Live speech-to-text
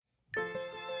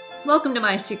Welcome to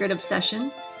My Secret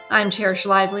Obsession. I'm Cherish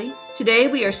Lively. Today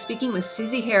we are speaking with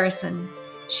Susie Harrison.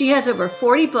 She has over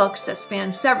 40 books that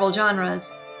span several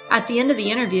genres. At the end of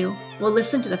the interview, we'll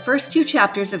listen to the first two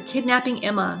chapters of Kidnapping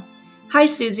Emma. Hi,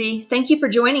 Susie. Thank you for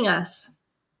joining us.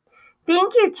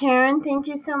 Thank you, Karen. Thank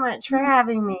you so much for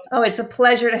having me. Oh, it's a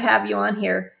pleasure to have you on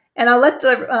here. And I'll let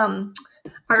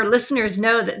our listeners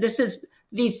know that this is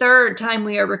the third time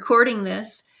we are recording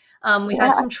this. We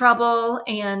had some trouble,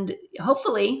 and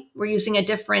hopefully, we're using a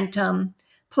different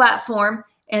platform,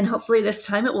 and hopefully, this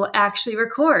time it will actually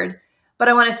record. But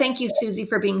I want to thank you, Susie,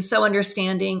 for being so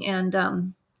understanding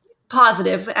and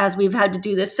positive as we've had to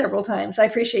do this several times. I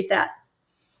appreciate that.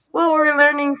 Well, we're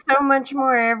learning so much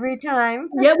more every time.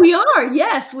 Yeah, we are.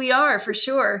 Yes, we are for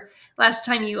sure. Last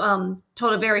time you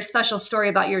told a very special story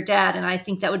about your dad, and I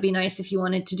think that would be nice if you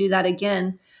wanted to do that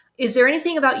again. Is there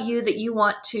anything about you that you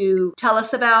want to tell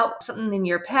us about, something in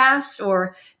your past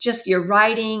or just your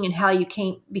writing and how you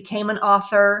became an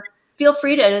author? Feel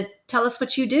free to tell us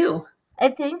what you do. I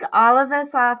think all of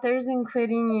us authors,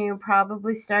 including you,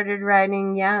 probably started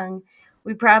writing young.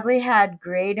 We probably had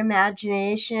great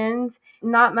imaginations,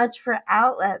 not much for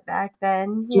outlet back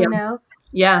then, Yeah.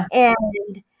 Yeah.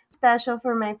 And special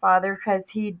for my father because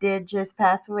he did just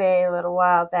pass away a little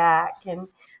while back. And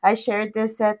I shared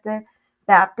this at the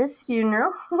Baptist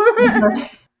funeral.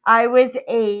 I was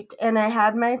 8 and I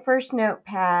had my first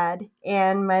notepad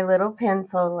and my little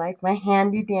pencil, like my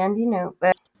handy dandy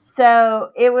notebook.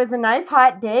 So it was a nice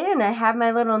hot day and I had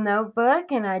my little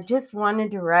notebook and I just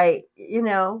wanted to write,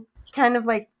 kind of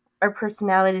like our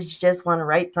personalities just want to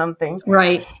write something.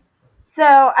 Right.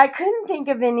 So I couldn't think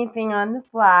of anything on the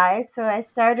fly, so I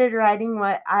started writing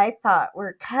what I thought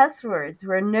were cuss words,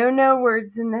 were no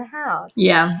words in the house.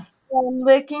 Yeah. And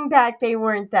looking back, they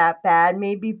weren't that bad.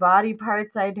 Maybe body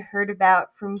parts I'd heard about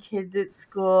from kids at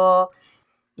school.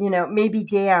 Maybe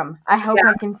damn. I hope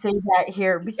I can say that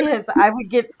here because I would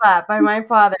get slapped by my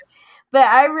father. But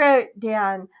I wrote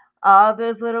down all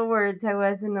those little words I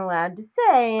wasn't allowed to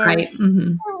say. And Right.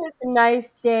 Mm-hmm. it was a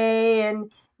nice day. And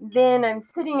then I'm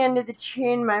sitting under the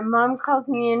tree and my mom calls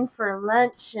me in for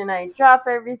lunch and I drop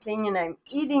everything and I'm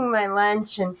eating my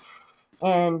lunch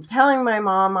and telling my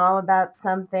mom all about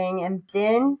something, and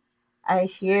then I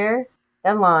hear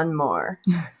the lawnmower.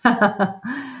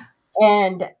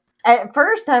 And at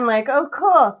first I'm like, oh,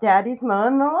 cool, Daddy's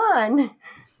mowing the lawn.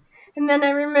 And then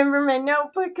I remember my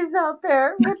notebook is out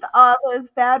there with all those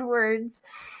bad words.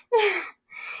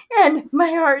 And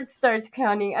my heart starts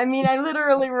pounding. I mean, I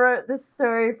literally wrote this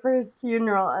story for his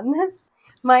funeral, and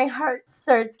my heart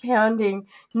starts pounding,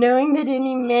 knowing that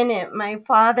any minute my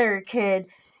father could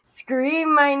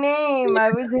scream my name. I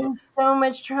was in so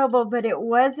much trouble, but it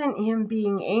wasn't him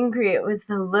being angry. It was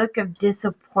the look of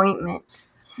disappointment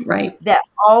Right. that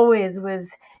always was.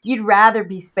 You'd rather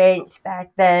be spanked back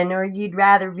then, or you'd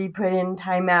rather be put in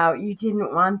timeout. You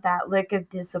didn't want that look of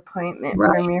disappointment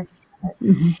Right. from your father.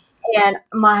 Mm-hmm. And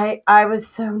I was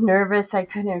so nervous I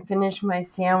couldn't finish my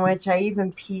sandwich. I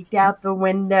even peeked out the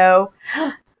window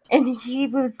and he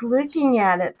was looking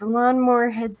at it. The lawnmower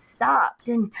had stopped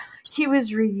and he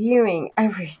was reviewing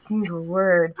every single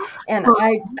word. And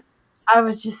I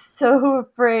was just so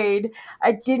afraid.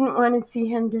 I didn't want to see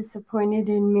him disappointed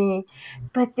in me.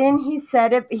 But then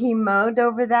he mowed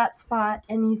over that spot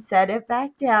and he set it back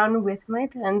down with my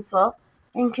pencil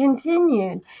and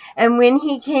continued. And when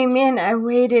he came in, I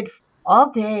waited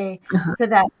all day Uh-huh. for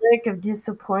that look of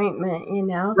disappointment.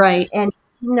 Right. And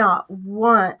not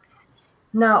once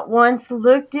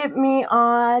looked at me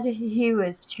odd. He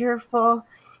was cheerful.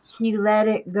 He let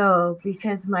it go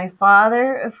because my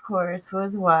father, of course,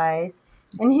 was wise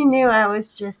and he knew I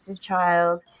was just a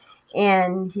child.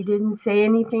 And he didn't say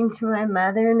anything to my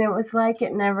mother, and it was like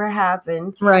it never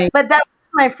happened. Right. But that was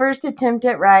my first attempt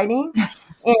at writing,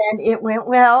 and it went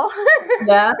well.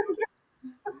 Yeah.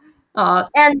 Uh,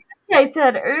 And like I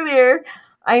said earlier,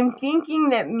 I'm thinking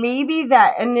that maybe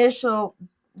that initial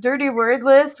dirty word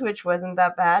list, which wasn't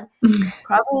that bad,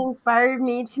 probably inspired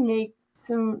me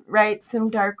to write some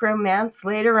dark romance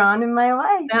later on in my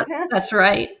life. that's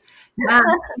right.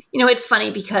 It's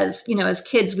funny because, as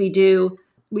kids,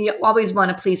 we always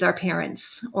want to please our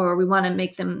parents or we want to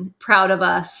make them proud of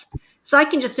us. So I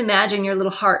can just imagine your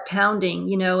little heart pounding,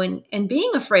 and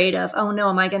being afraid of, oh no,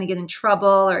 am I going to get in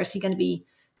trouble or is he going to be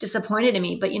disappointed in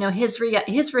me? But,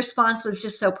 his response was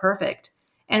just so perfect.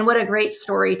 And what a great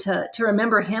story to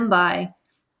remember him by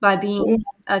Yeah. being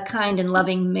a kind and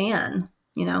loving man,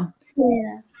 Yeah.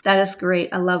 That is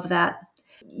great. I love that.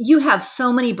 You have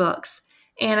so many books,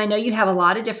 and I know you have a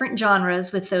lot of different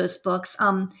genres with those books.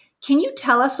 Can you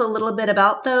tell us a little bit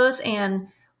about those and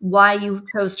why you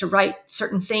chose to write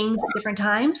certain things at different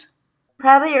times?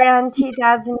 Probably around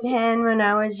 2010 when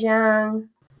I was young.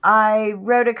 I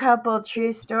wrote a couple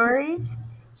true stories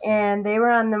and they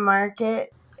were on the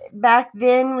market. Back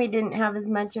then, we didn't have as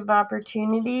much of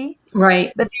opportunity,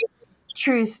 Right. but they were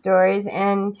true stories.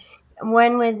 And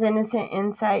one was Innocent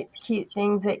Insights, Cute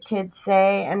Things That Kids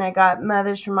Say. And I got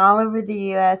mothers from all over the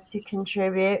U.S. to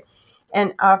contribute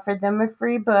and offered them a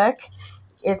free book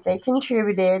if they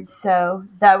contributed. So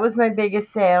that was my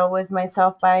biggest sale, was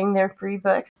myself buying their free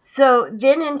books. So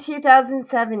then in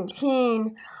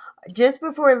 2017, just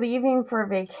before leaving for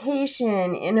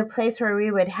vacation in a place where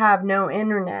we would have no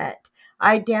internet,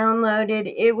 I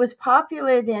downloaded, it was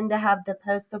popular then to have the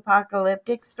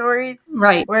post-apocalyptic stories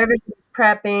Right. where everything's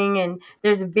prepping and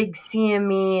there's a big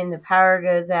CME and the power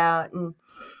goes out, and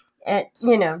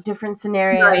different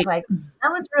scenarios Right. like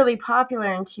that was really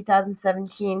popular in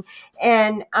 2017.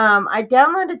 And I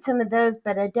downloaded some of those,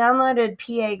 but I downloaded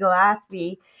PA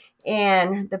Gillespie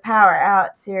and the Power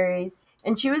Out series,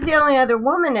 and she was the only other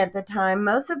woman at the time.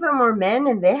 Most of them were men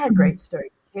and they had great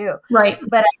stories too, Right.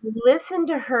 but I listened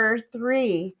to her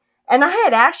three, and I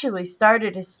had actually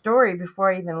started a story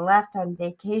before I even left on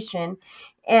vacation.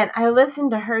 And I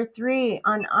listened to her three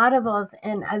on Audibles,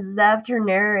 and I loved her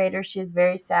narrator. She's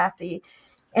very sassy.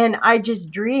 And I just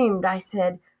dreamed. I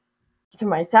said to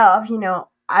myself,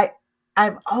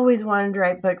 I've always wanted to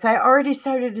write books. I already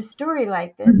started a story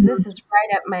like this. Mhm. This is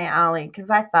right up my alley because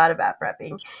I thought about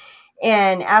prepping.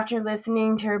 And after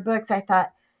listening to her books, I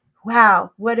thought, wow,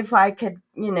 what if I could,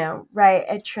 write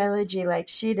a trilogy like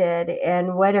she did?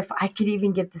 And what if I could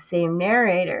even get the same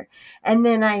narrator? And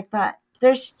then I thought,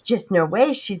 there's just no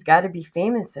way, she's got to be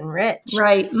famous and rich.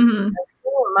 Right. Hmm.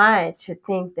 Who am I to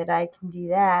think that I can do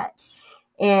that?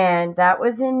 And that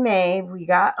was in May. We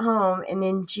got home, and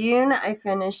in June I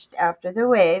finished After the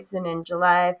Waves, and in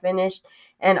July I finished,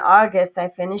 and August I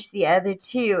finished the other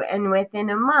two. And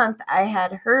within a month, I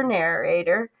had her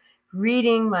narrator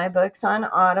reading my books on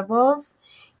Audibles,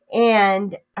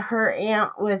 and her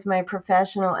aunt was my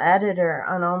professional editor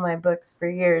on all my books for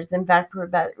years. In fact,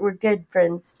 we're good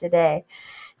friends today.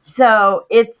 So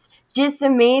it's just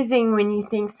amazing when you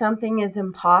think something is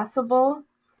impossible,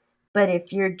 but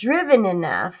if you're driven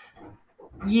enough,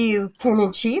 you can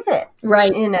achieve it,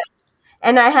 Right. you know.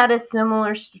 And I had a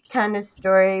similar kind of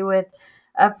story with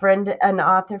a friend, an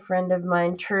author friend of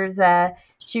mine, Terza.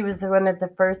 She was one of the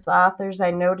first authors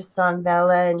I noticed on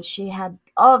Bella, and she had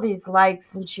all these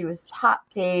likes, and she was top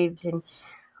faved. And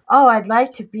oh, I'd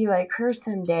like to be like her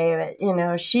someday,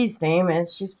 but she's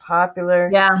famous, she's popular.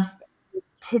 Yeah.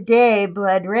 Today,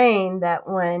 Blood Rain, that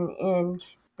one in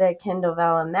the Kindle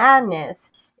Valley Madness,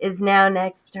 is now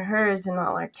next to hers in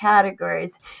all our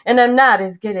categories. And I'm not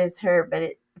as good as her, but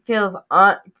it feels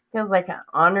like an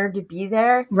honor to be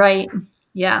there. Right.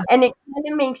 Yeah. And it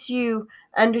kind of makes you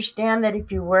understand that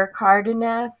if you work hard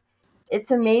enough, it's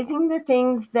amazing the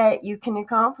things that you can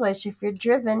accomplish if you're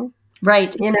driven,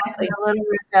 Right. and Exactly. a little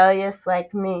rebellious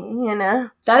like me.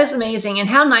 That is amazing. And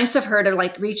how nice of her to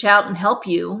like reach out and help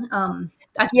you.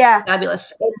 I think Yeah, it's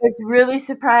fabulous. it was really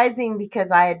surprising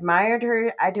because I admired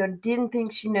her. I didn't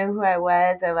think she knew who I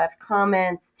was. I left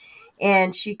comments,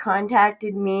 and she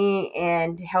contacted me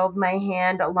and held my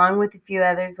hand along with a few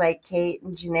others like Kate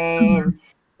and Janae. And Mhm.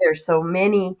 there's so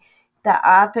many. The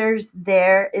authors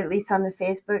there, at least on the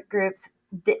Facebook groups,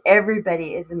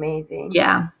 everybody is amazing.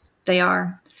 Yeah, they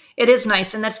are. It is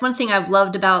nice. And that's one thing I've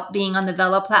loved about being on the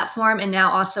Vela platform and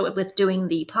now also with doing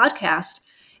the podcast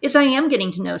is I am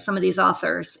getting to know some of these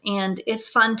authors. And it's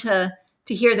fun to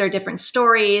hear their different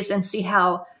stories and see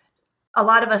how a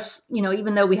lot of us,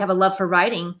 even though we have a love for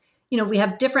writing, we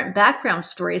have different background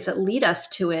stories that lead us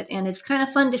to it. And it's kind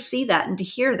of fun to see that and to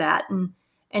hear that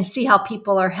and see how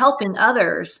people are helping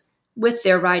others with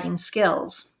their writing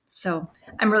skills. So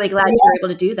I'm really glad you were able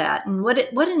to do that. And what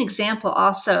an example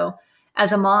also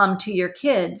as a mom to your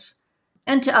kids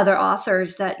and to other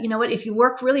authors that, what, if you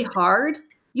work really hard,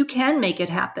 you can make it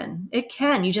happen. It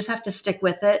can. You just have to stick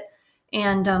with it.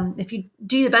 And if you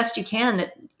do the best you can,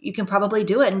 that you can probably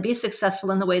do it and be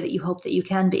successful in the way that you hope that you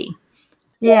can be.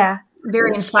 Yeah,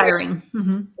 Very it's true. inspiring.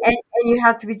 Hmm. And you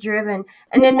have to be driven.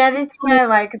 And another thing I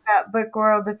like about Book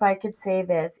World, if I could say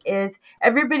this, is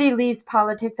everybody leaves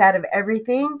politics out of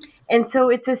everything. And so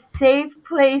it's a safe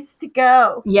place to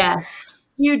go. Yes.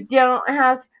 You don't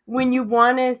have, when you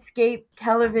want to escape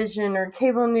television or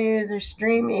cable news or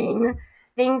streaming,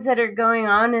 things that are going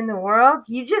on in the world,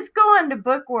 you just go onto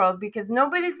Book World because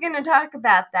nobody's going to talk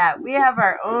about that. We have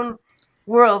our own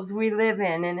worlds we live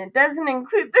in, and it doesn't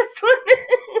include this one.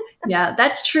 Yeah,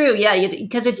 that's true. Yeah,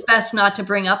 because it's best not to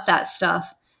bring up that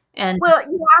stuff. And Well,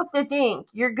 you have to think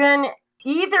you're gonna.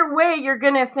 either way, you're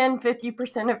going to offend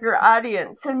 50% of your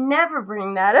audience. So never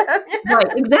bring that up. Right,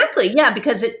 exactly. Yeah,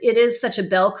 because it is such a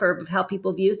bell curve of how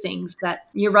people view things that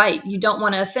you're right. You don't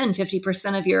want to offend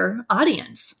 50% of your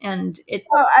audience. And it,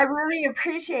 So I really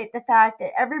appreciate the fact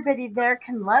that everybody there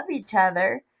can love each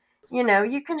other.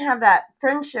 You can have that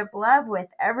friendship love with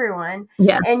everyone,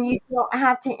 yes. and you don't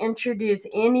have to introduce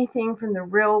anything from the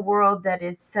real world that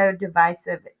is so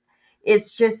divisive.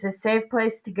 It's just a safe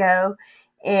place to go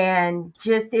and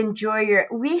just enjoy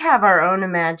we have our own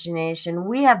imagination.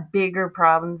 We have bigger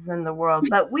problems than the world,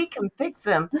 but we can fix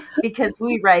them because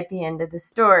we write the end of the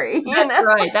story, That's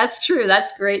right. That's true.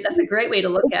 That's great. That's a great way to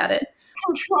look at it.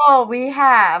 control we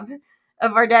have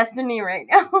of our destiny right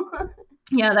now.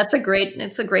 Yeah, it's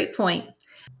a great point.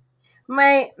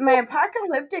 My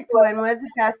apocalyptics one was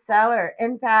a bestseller.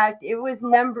 In fact,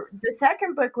 the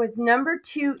second book was number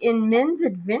 2 in men's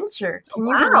adventure. Can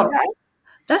you believe Wow. that?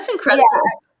 That's Yeah, incredible.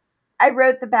 I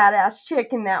wrote the badass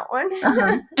chick in that one.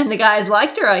 Uh-huh. And the guys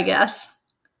liked her, I guess.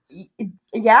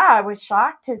 Yeah, I was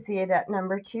shocked to see it at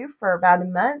number 2 for about a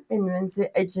month, and then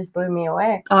it just blew me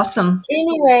away. Awesome.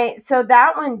 Anyway, so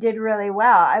that one did really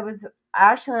well. I was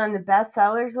actually on the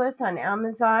bestsellers list on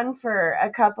Amazon for a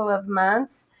couple of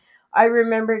months. I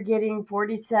remember getting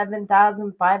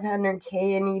 47,500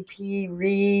 KNEP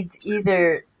reads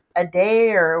either a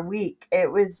day or a week. It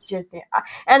was just,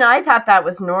 and I thought that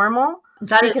was normal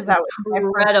That is because that was my first.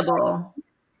 incredible.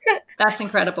 That's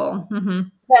incredible. Hmm.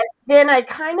 But then I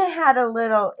kind of had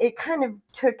it kind of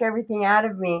took everything out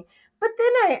of me. But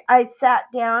then I sat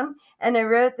down and I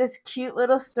wrote this cute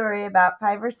little story about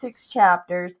 5 or 6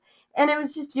 chapters, and I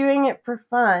was just doing it for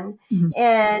fun. Hmm.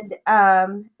 And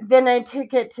then I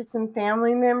took it to some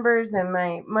family members and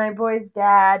my boy's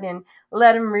dad and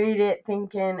let him read it,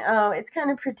 thinking, oh, it's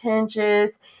kind of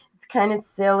pretentious. It's kind of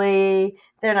silly.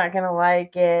 They're not going to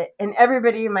like it. And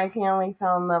everybody in my family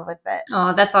fell in love with it.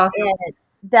 Oh, that's awesome. And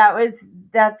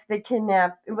that's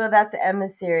the Emma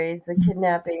series, the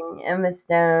Kidnapping Emma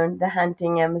Stone, the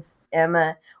Hunting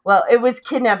Emma. Well, it was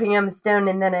Kidnapping Emma Stone,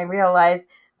 and then I realized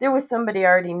there was somebody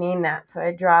already named that, so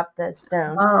I dropped the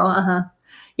Stone. Oh, uh-huh.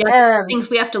 Yeah, Um, things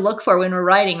we have to look for when we're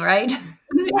writing, right?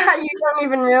 yeah, you don't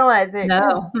even realize it because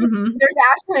No. Hmm. there's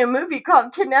actually a movie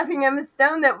called Kidnapping Emma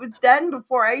Stone that was done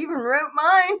before I even wrote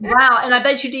mine. Wow. And I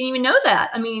bet you didn't even know that.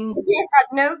 I mean, You had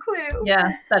no clue.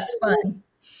 yeah, that's fun.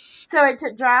 So I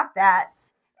dropped that.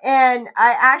 And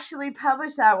I actually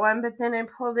published that one, but then I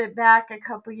pulled it back a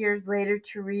couple years later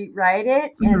to rewrite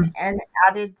it Hmm. and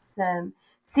added some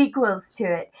sequels to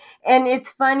it. And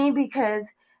it's funny because,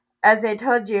 as I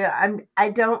told you, I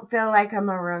don't feel like I'm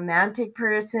a romantic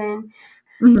person,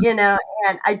 Hmm. you know,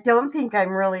 and I don't think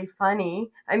I'm really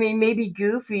funny. I mean, maybe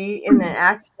goofy in an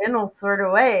accidental sort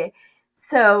of way.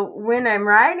 So when I'm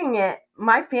writing it,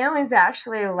 my family's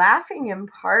actually laughing in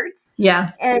parts.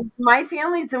 Yeah. And my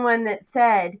family's the one that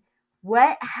said,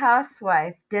 what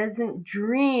housewife doesn't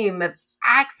dream of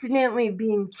accidentally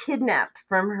being kidnapped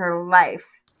from her life?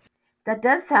 That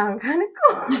does sound kind of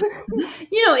cool.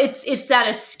 It's that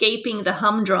escaping the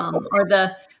humdrum or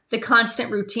the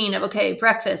constant routine of okay,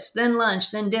 breakfast, then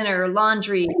lunch, then dinner,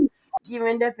 laundry. You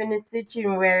end up in a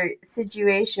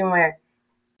situation where,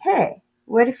 hey,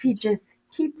 what if he just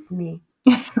keeps me?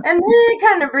 And then it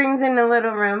kind of brings in a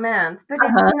little romance, but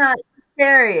it's Uh-huh. not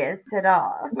serious at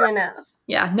all.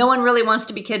 Yeah, no one really wants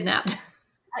to be kidnapped.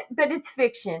 But it's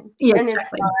fiction Yeah, and it's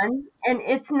exactly. fun and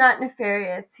it's not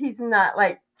nefarious. He's not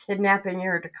like kidnapping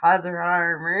her to cause her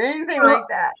harm or anything Well, like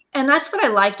that. and that's what I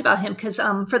liked about him because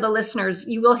for the listeners,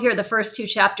 you will hear the first 2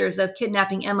 chapters of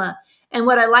Kidnapping Emma. And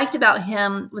what I liked about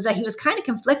him was that he was kind of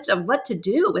conflicted of what to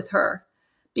do with her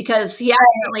because he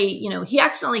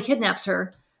accidentally kidnaps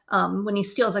her when he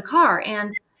steals a car,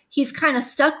 and he's kind of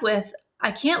stuck with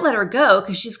I can't let her go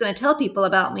because she's going to tell people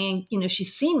about me, and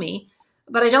she's seen me,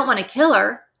 but I don't want to kill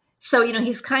her. So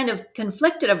he's kind of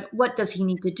conflicted of what does he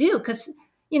need to do because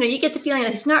you get the feeling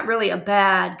that he's not really a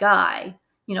bad guy.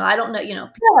 I don't know, people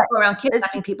Yeah, go around it's,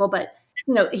 kidnapping people, but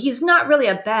he's not really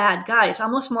a bad guy. It's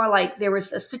almost more like there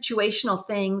was a situational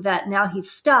thing that now he's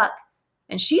stuck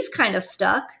and she's kind of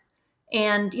stuck.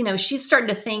 And, she's starting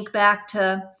to think back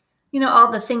to,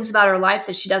 all the things about her life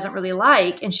that she doesn't really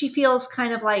like. And she feels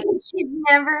kind of like, she's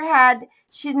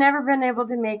never been able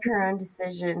to make her own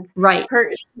decisions. right.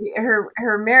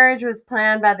 Her marriage was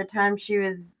planned by the time she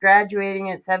was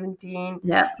graduating at 17,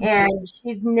 Yeah. and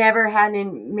she's never had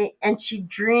and she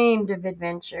dreamed of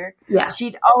adventure. Yeah.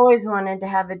 She'd always wanted to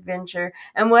have adventure.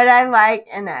 And what I like,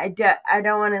 and I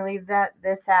don't want to leave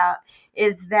this out,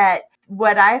 is that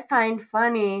what I find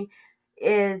funny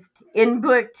is in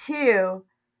book 2,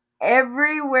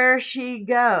 everywhere she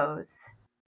goes,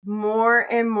 more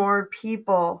and more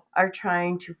people are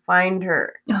trying to find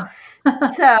her. So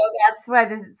that's why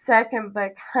the second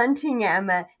book, Hunting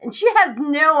Emma, and she has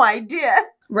no idea.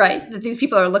 Right. That these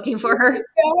people are looking for her. She's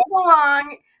going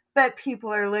along, but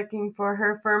people are looking for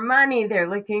her for money. They're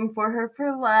looking for her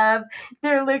for love.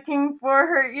 They're looking for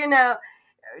her,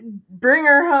 bring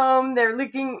her home. They're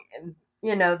looking,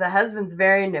 the husband's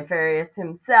very nefarious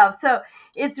himself. So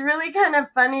it's really kind of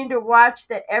funny to watch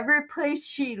that every place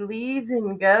she leaves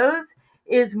and goes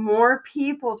is more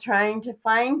people trying to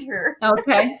find her.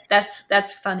 Okay.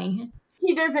 That's funny.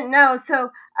 He doesn't know.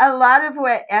 So a lot of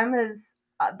what Emma's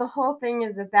the whole thing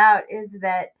is about is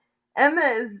that Emma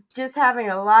is just having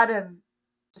a lot of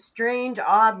strange,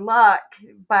 odd luck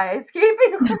by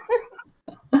escaping,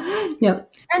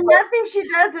 Yep. and nothing she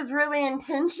does is really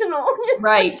intentional.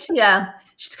 Right. Yeah.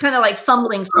 She's kind of like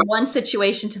fumbling from one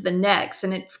situation to the next,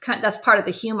 and that's part of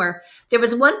the humor. There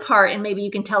was one part, and maybe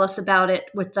you can tell us about it,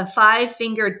 with the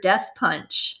five-finger death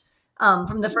punch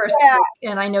from the first Yeah, book,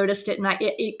 and I noticed it, and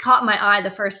it caught my eye the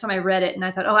first time I read it, and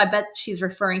I thought, oh, I bet she's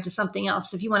referring to something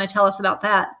else. If you want to tell us about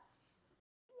that.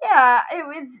 yeah, it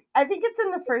was. I think it's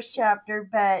in the first chapter,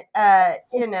 but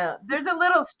there's a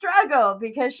little struggle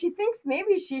because she thinks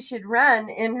maybe she should run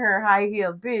in her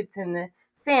high-heeled boots in the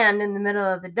sand in the middle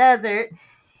of the desert,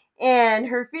 and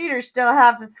her feet are still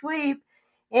half asleep.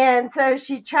 And so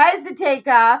she tries to take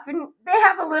off, and they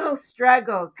have a little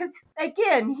struggle because,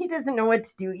 again, he doesn't know what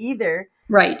to do either.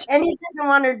 Right. And he doesn't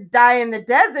want her to die in the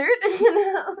desert,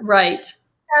 Right.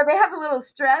 So they have a little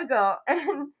struggle.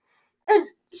 And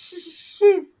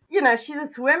she's a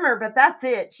swimmer, but that's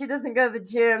it. She doesn't go to the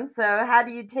gym. So how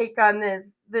do you take on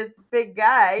this big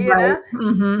guy? Right.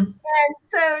 Mm-hmm.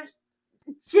 So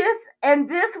and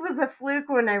this was a fluke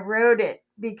when I wrote it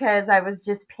because I was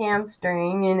just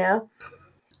panstering.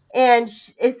 And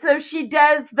so she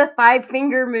does the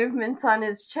five-finger movements on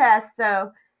his chest.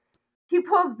 So he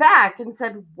pulls back and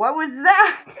said, "What was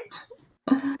that?"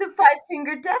 The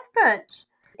five-finger death punch.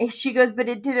 And she goes, "But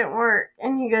it didn't work."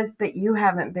 And he goes, "But you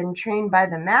haven't been trained by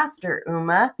the master,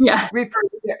 Uma." Yeah. Referring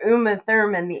to Uma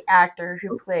Thurman, the actress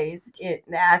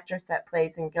that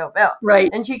plays in Kill Bill. Right.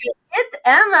 And she goes, "It's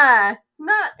Emma,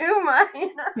 not Uma."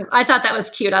 I thought that was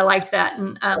cute. I liked that.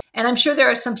 And I'm sure there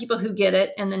are some people who get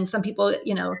it. And then some people,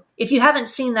 if you haven't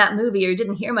seen that movie or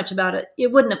didn't hear much about it,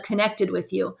 it wouldn't have connected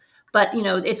with you. But,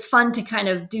 it's fun to kind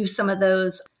of do some of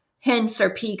those hints or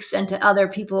peeks into other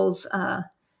people's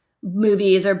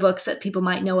movies or books that people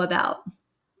might know about.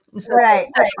 So Right.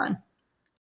 that's fun.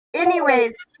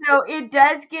 Anyways, so it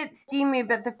does get steamy,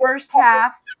 but the first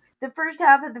half of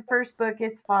the first book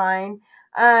is fine.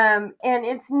 And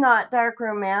it's not dark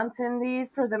romance in these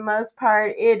for the most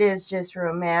part. It is just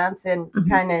romance and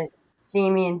kind of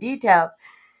steamy and detailed.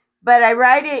 But I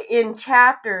write it in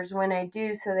chapters when I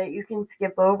do so that you can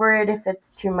skip over it if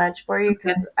it's too much for you,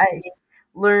 because I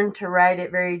learned to write it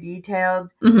very detailed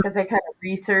because I kind of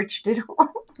researched it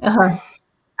all.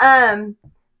 And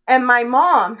my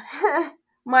mom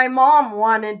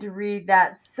wanted to read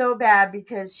that so bad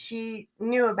because she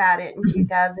knew about it in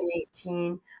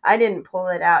 2018. I didn't pull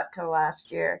it out till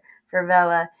last year for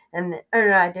Vella, no,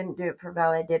 I didn't do it for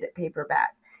Vella. I did it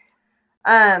paperback.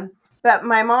 But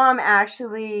my mom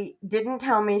actually didn't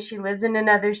tell me. She lives in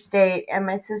another state, and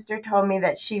my sister told me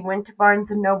that she went to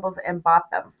Barnes and Nobles and bought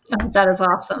them. Oh, that is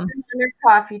awesome. On her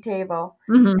coffee table,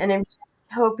 and I'm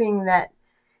hoping that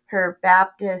her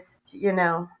Baptist,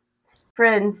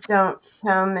 friends don't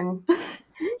come and,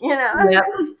 Yeah,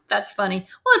 that's funny.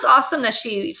 Well, it's awesome that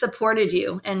she supported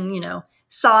you and,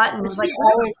 saw it and was like,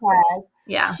 always has.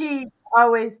 Yeah. She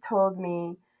always told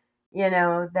me,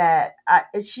 that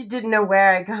she didn't know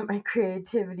where I got my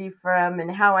creativity from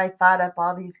and how I thought up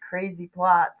all these crazy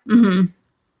plots. And,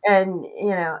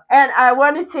 and I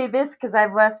want to say this because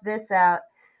I've left this out.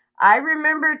 I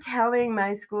remember telling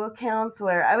my school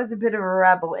counselor, I was a bit of a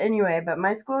rebel anyway, but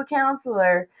my school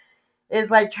counselor is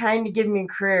like trying to give me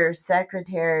career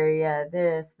secretary,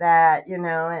 this, that, and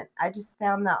I just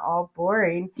found that all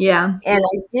boring. Yeah. And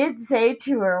I did say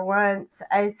to her once,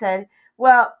 I said,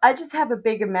 "Well, I just have a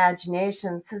big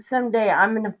imagination, so someday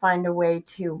I'm going to find a way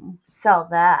to sell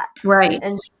that." Right.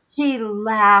 And she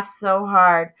laughed so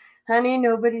hard. "Honey,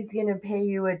 nobody's going to pay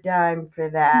you a dime for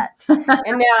that."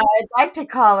 And now I'd like to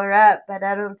call her up, but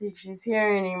I don't think she's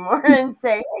here anymore, and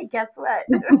say, "Hey, guess what?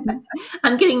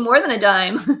 I'm getting more than a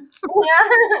dime."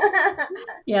 Yeah.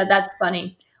 Yeah, that's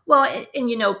funny. Well,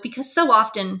 and because so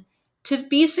often to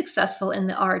be successful in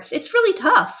the arts, it's really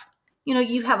tough.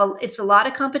 It's a lot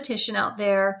of competition out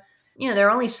there. There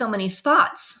are only so many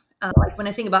spots. Like when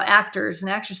I think about actors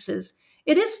and actresses,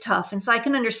 it is tough. And so I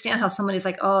can understand how somebody's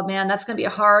like, "Oh man, that's going to be a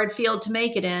hard field to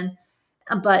make it in."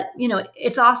 But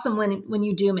it's awesome when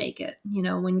you do make it.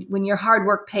 When your hard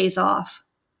work pays off.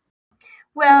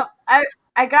 Well,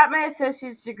 I got my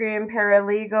associate's degree in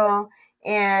paralegal,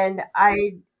 and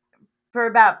for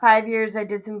about 5 years, I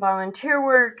did some volunteer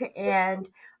work, and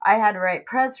I had to write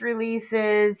press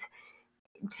releases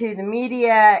to the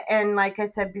media. And like I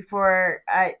said before,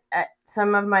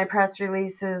 some of my press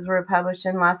releases were published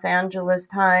in Los Angeles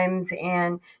Times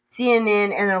and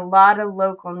CNN, and a lot of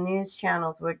local news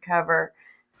channels would cover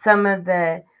some of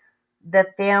the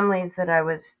families that I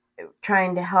was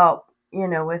trying to help,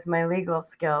 with my legal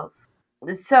skills.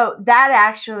 So that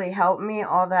actually helped me,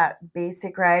 all that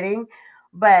basic writing.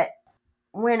 But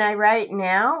when I write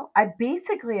now, I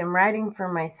basically am writing for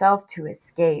myself to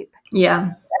escape.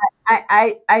 Yeah.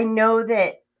 I know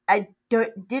that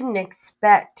didn't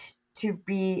expect to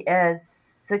be as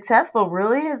successful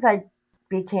really as I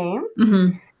became.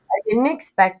 Mm-hmm. I didn't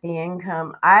expect the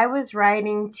income. I was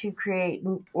writing to create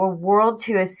a world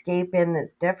to escape in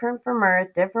that's different from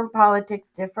Earth, different politics,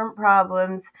 different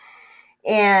problems.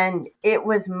 And it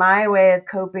was my way of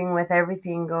coping with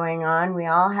everything going on. We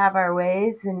all have our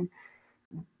ways. And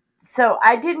so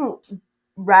I didn't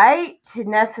write to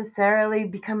necessarily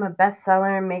become a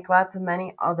bestseller and make lots of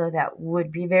money, although that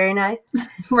would be very nice.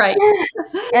 Right.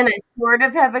 And I sort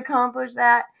of have accomplished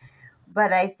that.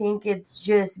 But I think it's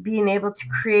just being able to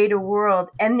create a world,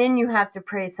 and then you have to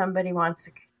pray somebody wants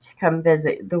to come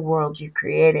visit the world you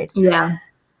created. Yeah.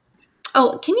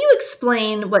 Oh, can you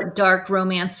explain what dark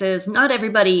romance is? Not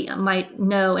everybody might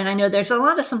know, and I know there's a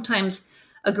lot of sometimes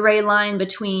a gray line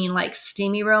between like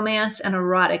steamy romance and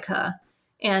erotica.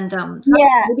 And so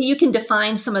Yeah, maybe you can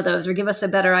define some of those or give us a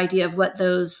better idea of what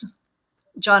those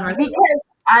genres are. because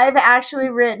I've actually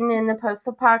written in the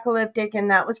post-apocalyptic,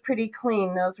 and that was pretty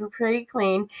clean. Those were pretty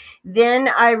clean. Then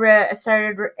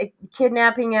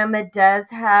Kidnapping Emma does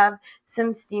have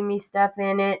some steamy stuff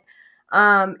in it.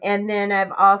 And then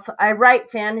I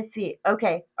write fantasy.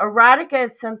 Okay, erotica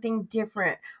is something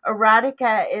different.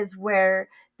 Erotica is where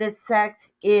the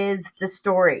sex is the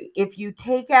story. If you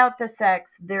take out the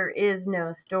sex, there is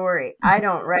no story. I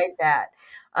don't write that.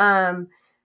 Um,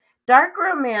 Dark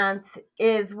romance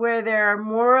is where there are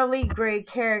morally gray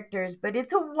characters, but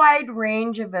it's a wide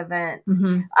range of events.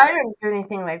 Mm-hmm. I don't do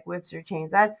anything like whips or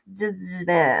chains. That's just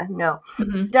no.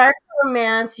 Mm-hmm. Dark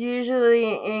romance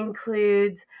usually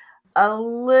includes a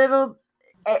little.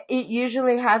 It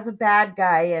usually has a bad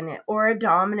guy in it or a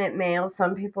dominant male.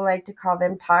 Some people like to call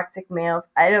them toxic males.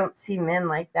 I don't see men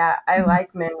like that. I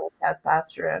like men with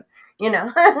testosterone. You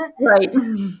know. Right.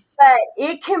 But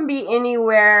it can be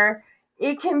anywhere.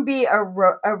 It can be a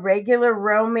regular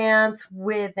romance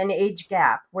with an age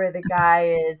gap where the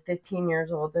guy is 15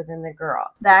 years older than the girl.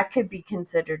 That could be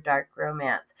considered dark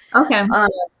romance. Okay. Um,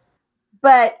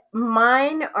 but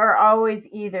mine are always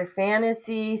either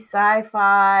fantasy,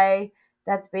 sci-fi.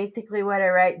 That's basically what I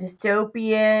write.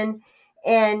 Dystopian,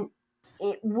 and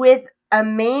with a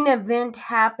main event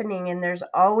happening, and there's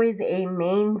always a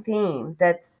main theme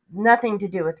that's nothing to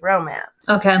do with romance.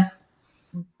 Okay.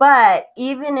 But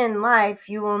even in life,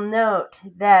 you will note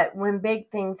that when big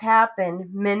things happen,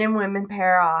 men and women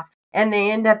pair off and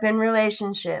they end up in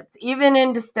relationships, even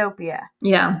in dystopia.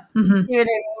 Yeah. Mm-hmm. You know what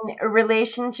I mean?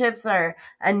 Relationships are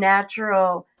a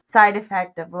natural side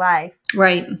effect of life.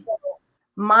 Right.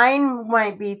 Mine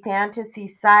might be fantasy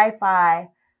sci fi,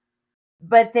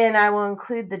 but then I will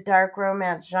include the dark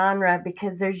romance genre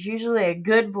because there's usually a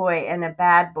good boy and a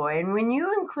bad boy. And when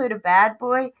you include a bad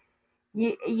boy,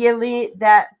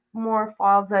 that more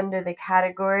falls under the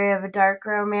category of a dark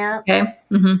romance. Okay.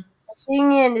 Mm-hmm. The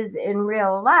thing is, in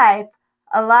real life,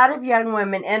 a lot of young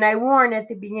women, and I warn at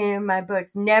the beginning of my books,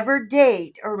 never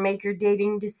date or make your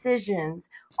dating decisions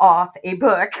off a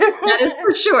book. That is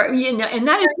for sure. And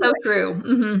that is so true.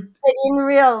 Mm-hmm. But in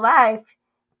real life,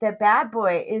 the bad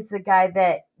boy is the guy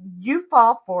that you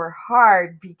fall for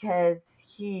hard because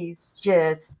he's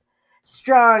just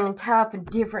strong and tough and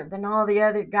different than all the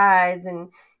other guys, and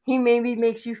he maybe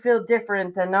makes you feel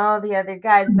different than all the other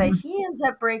guys, but Mm-hmm. he ends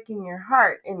up breaking your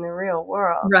heart in the real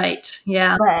world. Right.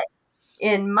 Yeah. But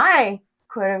in my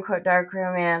quote unquote dark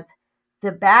romance,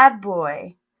 the bad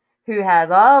boy who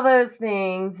has all those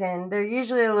things, and they're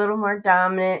usually a little more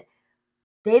dominant,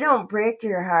 they don't break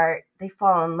your heart, they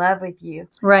fall in love with you.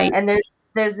 Right. And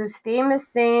there's this famous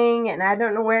saying, and I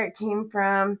don't know where it came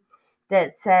from,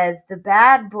 that says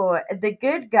the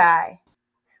good guy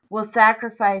will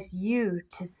sacrifice you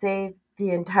to save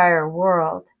the entire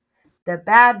world. The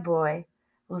bad boy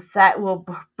will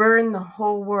burn the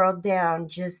whole world down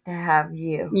just to have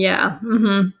you. Yeah.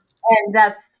 Mm-hmm. And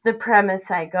that's the premise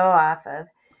I go off of.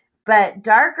 But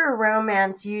darker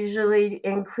romance usually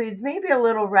includes maybe a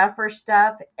little rougher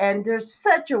stuff, and there's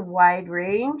such a wide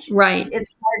range. Right.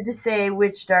 It's hard to say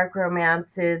which dark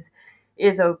romance that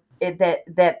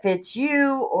fits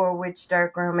you, or which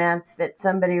dark romance fits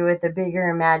somebody with a bigger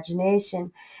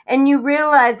imagination. And you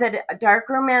realize that a dark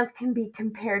romance can be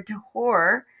compared to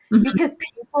horror Mhm. because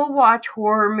people watch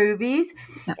horror movies,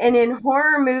 Yeah. and in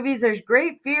horror movies, there's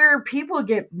great fear. People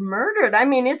get murdered. I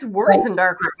mean, it's worse Right. than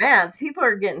dark romance. People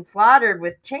are getting slaughtered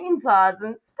with chainsaws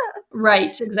and stuff.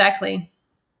 Right. Exactly.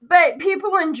 But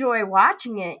people enjoy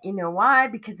watching it. You know why?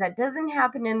 Because that doesn't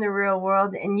happen in the real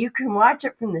world, and you can watch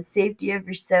it from the safety of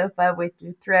your sofa with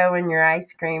your throw and your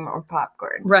ice cream or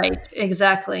popcorn. Right.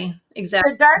 Exactly. So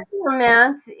Exactly. dark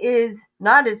romance is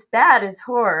not as bad as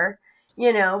horror,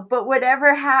 but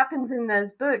whatever happens in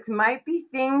those books might be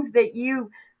things that you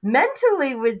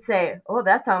mentally would say, oh,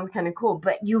 that sounds kind of cool,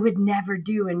 but you would never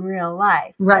do in real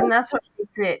life. And Right. that's what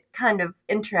makes it kind of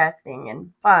interesting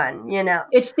and fun.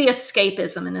 It's the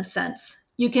escapism in a sense.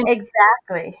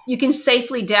 Exactly. You can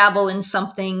safely dabble in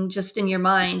something just in your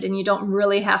mind, and you don't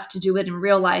really have to do it in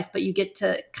real life, but you get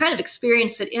to kind of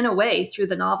experience it in a way through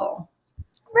the novel.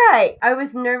 Right. I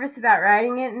was nervous about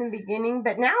writing it in the beginning,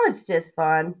 but now it's just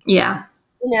fun. Yeah.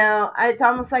 It's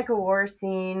almost like a war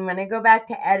scene. When I go back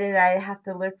to edit, I have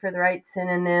to look for the right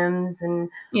synonyms and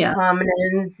Yeah.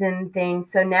 homonyms and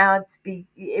things. So now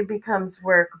it becomes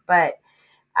work, but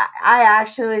I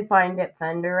actually find it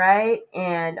fun to write,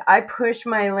 and I push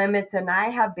my limits, and I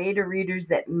have beta readers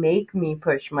that make me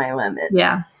push my limits.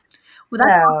 Yeah. Well, that's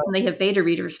So awesome. They have beta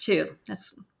readers too.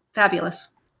 That's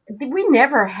fabulous. we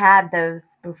never had those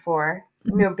before.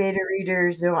 Mhm. No beta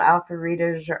readers, no alpha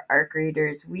readers, or arc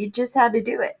readers. We just had to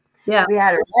do it. Yeah. We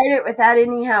had to write it without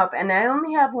any help. And I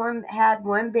only had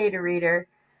one beta reader,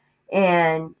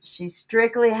 and she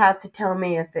strictly has to tell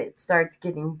me if it starts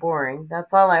getting boring.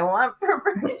 That's all I want from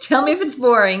her. Tell me if it's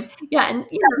boring. Yeah. And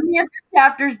Tell me if the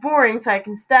chapter's boring so I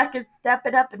can step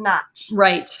it up a notch.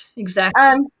 right.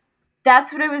 Exactly.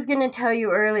 That's what I was going to tell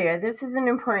you earlier. This is an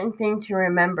important thing to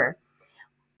remember.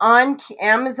 On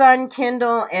Amazon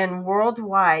Kindle and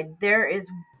worldwide, there is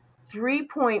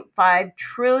 3.5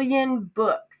 trillion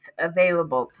books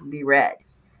available to be read.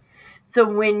 So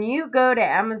when you go to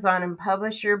Amazon and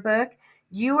publish your book,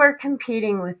 you are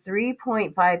competing with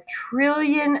 3.5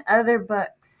 trillion other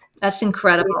books. That's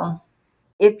incredible.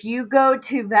 If you go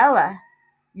to Vella,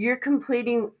 you're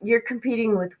competing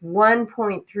with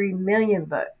 1.3 million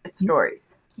book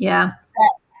stories. Yeah.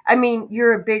 I mean,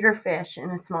 you're a bigger fish in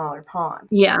a smaller pond.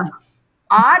 Yeah.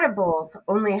 Audibles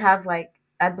only has, like,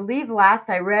 I believe last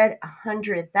I read,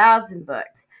 100,000 books.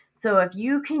 So if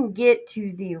you can get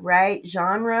to the right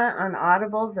genre on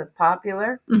Audibles that's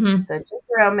popular, Hmm. such as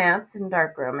romance and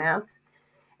dark romance,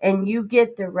 and you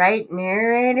get the right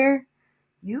narrator,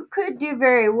 you could do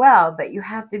very well, but you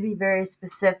have to be very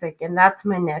specific, and that's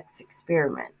my next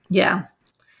experiment. Yeah.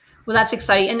 Well, that's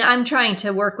exciting. And I'm trying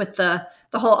to work with the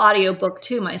whole audiobook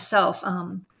too myself.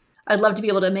 I'd love to be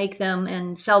able to make them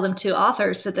and sell them to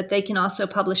authors so that they can also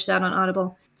publish that on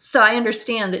Audible. So I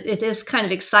understand that it is kind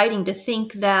of exciting to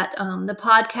think that the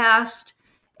podcast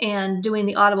and doing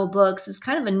the Audible books is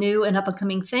kind of a new and up and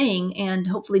coming thing. And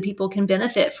hopefully people can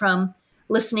benefit from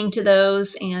listening to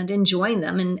those and enjoying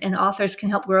them. And authors can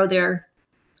help grow their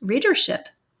readership.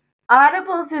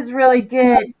 Audibles is really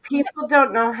good. People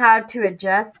don't know how to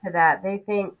adjust to that. They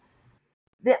think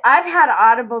that I've had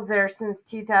Audibles there since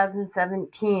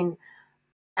 2017,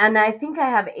 and I think I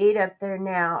have 8 up there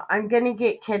now. I'm going to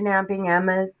get Kidnapping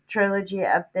Emma trilogy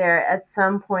up there at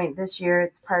some point this year.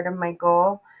 It's part of my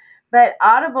goal. But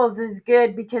Audibles is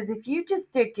good because if you just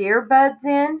stick earbuds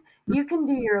in, you can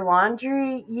do your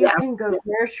laundry, you Yeah. can go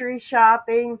grocery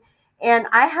shopping, and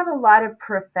I have a lot of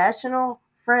professional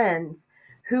friends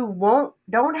who won't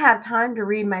don't have time to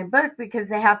read my book because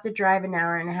they have to drive an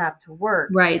hour and a half to work.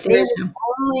 Right. There They is will no.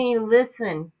 only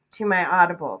listen to my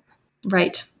Audibles,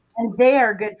 Right. and they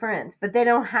are good friends, but they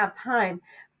don't have time.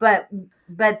 But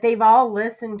they've all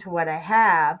listened to what I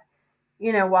have,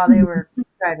 while they were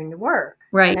driving to work.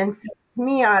 Right. And so to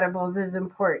me, Audibles is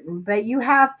important, but you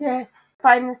have to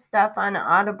find the stuff on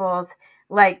Audibles.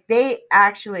 Like, they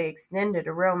actually extended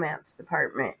a romance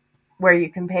department where you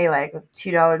can pay like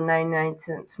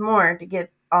 $2.99 more to get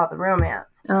all the romance.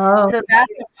 Oh, So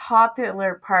that's a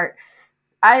popular part.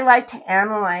 I like to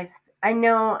analyze. I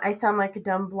know I sound like a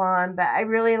dumb blonde, but I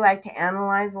really like to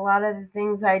analyze a lot of the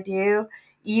things I do,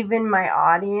 even my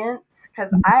audience,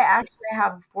 because I actually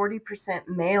have a 40%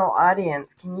 male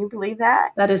audience. Can you believe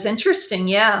that? that is interesting.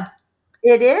 Yeah.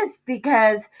 It is,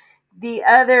 because the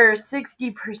other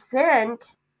 60%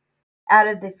 out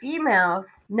of the females,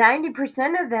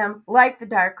 90% of them like the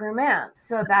dark romance.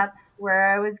 So that's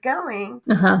where I was going.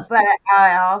 Uh-huh. But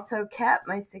I also kept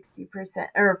my 60%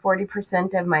 or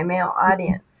 40% of my male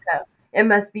audience. So it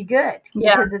must be good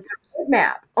Yeah. because it's a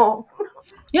roadmap. Oh,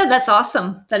 Yeah, that's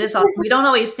awesome. That is awesome. We don't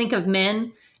always think of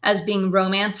men as being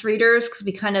romance readers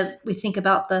because we think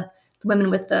about the women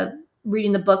with the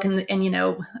reading the book and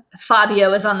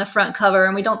Fabio is on the front cover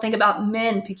and we don't think about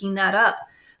men picking that up.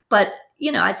 But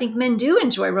I think men do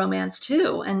enjoy romance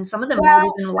too, and some of them might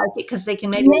well, even like it because they can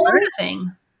maybe learn men, a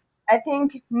thing. I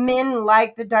think men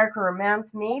like the darker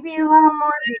romance maybe a little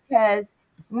more because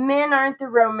men aren't the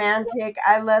romantic.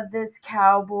 I love this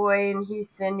cowboy and he's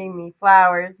sending me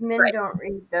flowers. Men Right. don't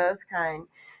read those kind.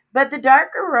 But the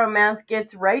darker romance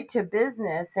gets right to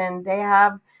business and they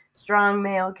have strong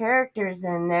male characters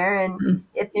in there. And Mhm.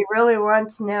 if they really want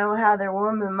to know how their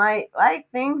woman might like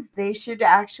things, they should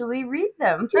actually read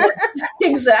them. Yeah,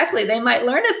 exactly. They might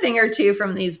learn a thing or two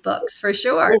from these books for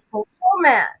sure. It's a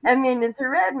format. I mean, it's a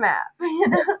red map.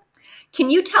 Can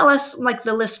you tell us, like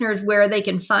the listeners, where they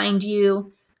can find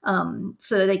you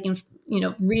so that they can,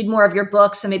 read more of your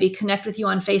books and maybe connect with you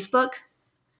on Facebook?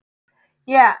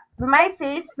 Yeah, my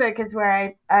Facebook is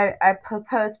where I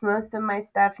post most of my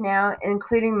stuff now,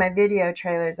 including my video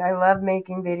trailers. I love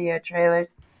making video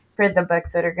trailers for the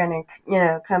books that are going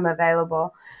to, come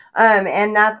available.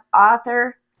 And that's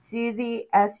author Susie,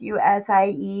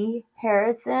 Susie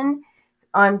Harrison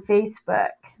on Facebook.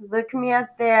 Look me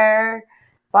up there,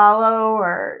 follow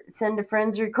or send a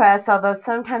friend's request. Although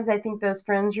sometimes I think those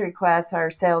friends requests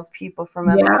are salespeople from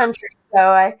other Yeah. countries, so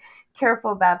I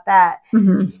careful about that.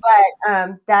 Hmm.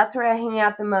 But that's where I hang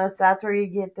out the most. That's where you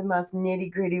get the most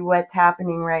nitty gritty, what's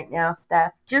happening right now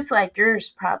stuff, just like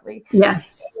yours probably. Yeah,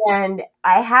 And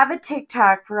I have a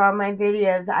TikTok for all my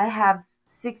videos. I have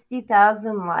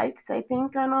 60,000 likes, I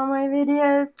think, on all my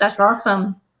videos. that's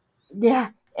awesome. Yeah.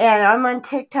 And I'm on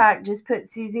TikTok. Just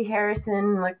put Susie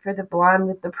Harrison, look for the blonde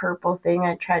with the purple thing.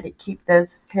 I try to keep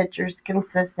those pictures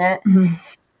consistent. Mhm.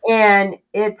 And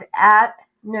it's at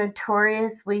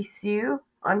Notoriously Sue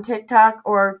on TikTok,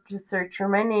 or just search for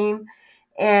my name.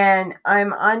 And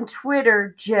I'm on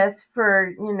Twitter just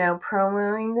for,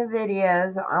 promoting the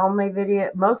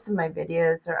videos. Most of my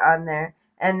videos are on there.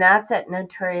 And that's at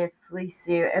Notoriously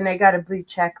Sue. And I got a blue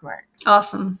check mark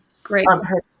Awesome. Great. on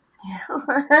purpose.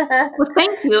 Well,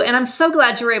 thank you. And I'm so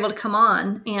glad you were able to come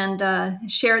on and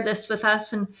share this with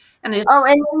us. And it, Oh,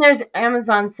 and then there's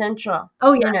Amazon Central,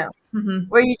 oh, yes. Hmm.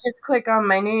 where you just click on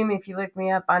my name if you look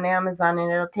me up on Amazon and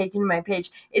it'll take you to my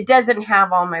page. It doesn't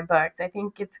have all my books. I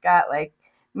think it's got like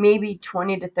maybe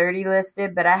 20 to 30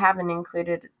 listed, but I haven't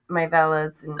included my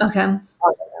Vellas and Okay.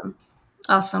 all of them.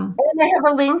 Awesome. And I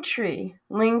have a link tree,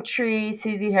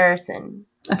 Susie Harrison.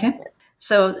 Okay.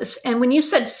 So, and when you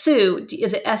said Sue,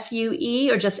 is it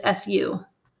SUE or just SU?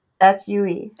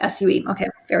 SUE. SUE. Okay.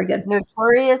 Very good.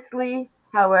 Notoriously,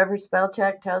 however, spell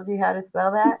check tells you how to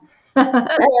spell that.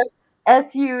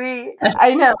 SUE.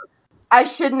 I know. I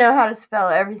should know how to spell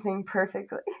everything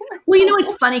perfectly. Well,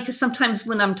 it's funny because sometimes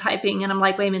when I'm typing and I'm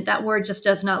like, wait a minute, that word just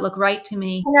does not look right to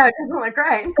me. No, it doesn't look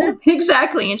right.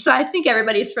 Exactly. And so I think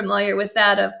everybody's familiar with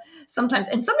that of sometimes,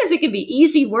 and sometimes it can be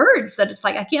easy words that it's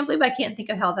like, I can't believe I can't think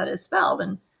of how that is spelled.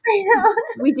 And I know.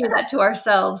 we do that to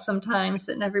ourselves sometimes,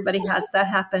 and everybody has that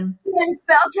happen. And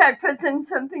spell check puts in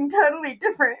something totally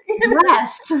different.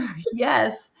 Yes.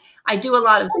 Yes. I do a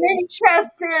lot of And then you speech. press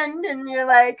send and you're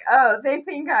like, oh, they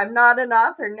think I'm not an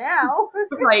author now.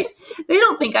 Right. They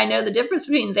don't think I know the difference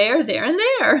between there, and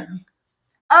there.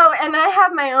 Oh, and I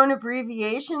have my own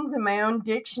abbreviations and my own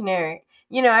dictionary.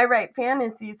 I write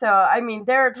fantasy, so I mean,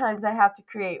 there are times I have to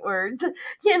create words,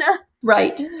 you know.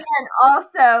 Right. And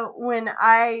also, when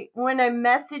I'm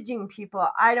messaging people,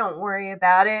 I don't worry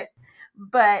about it,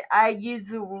 but I use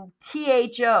the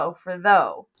THO for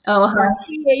though, Oh, or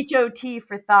THOT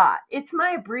for thought. It's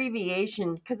my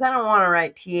abbreviation because I don't want to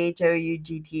write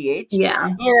THOUGTH, yeah.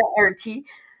 or T.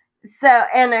 So,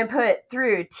 and I put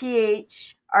through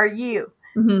THRU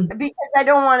Hmm. because I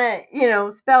don't want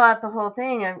to, spell out the whole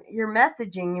thing. You're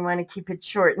messaging, you want to keep it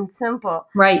short and simple.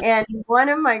 Right. And one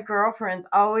of my girlfriends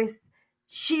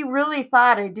she really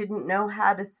thought I didn't know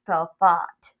how to spell thought.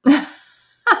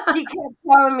 She kept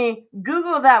telling me,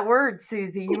 Google that word,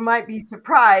 Susie. You might be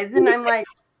surprised. And I'm like,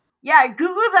 yeah,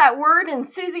 Google that word in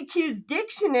Susie Q's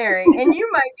dictionary, and you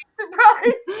might be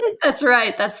surprised. That's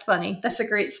right. That's funny. That's a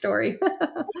great story.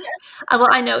 Well,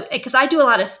 I know because I do a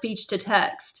lot of speech to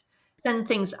text, send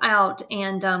things out,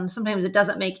 and sometimes it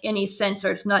doesn't make any sense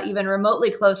or it's not even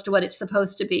remotely close to what it's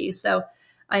supposed to be. So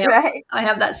I Right. I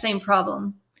have that same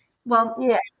problem. Well,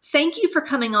 Yeah. thank you for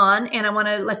coming on. And I want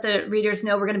to let the readers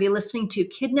know we're going to be listening to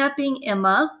Kidnapping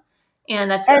Emma. And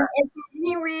that's And if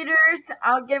any readers,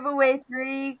 I'll give away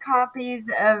 3 copies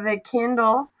of a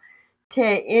Kindle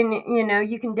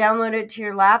you can download it to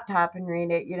your laptop and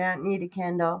read it. You don't need a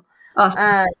Kindle.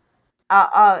 awesome.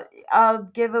 Uh, I'll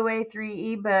give away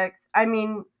 3 ebooks. I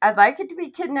mean, I'd like it to be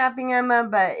Kidnapping Emma,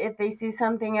 but if they see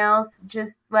something else,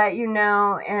 just let you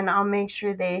know, and I'll make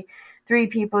sure 3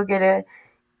 people get a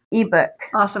ebook.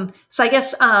 Awesome. So I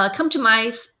guess come to my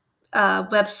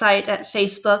website at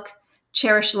Facebook,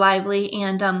 Cherish Lively,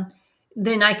 and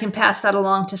then I can pass that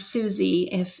along to Susie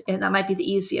if and that might be the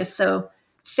easiest. So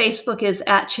Facebook is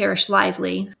at Cherish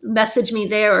Lively. Message me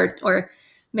there or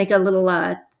make a little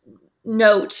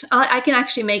note. I can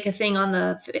actually make a thing on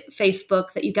the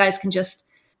Facebook that you guys can just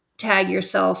tag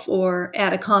yourself or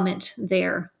add a comment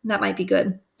there. That might be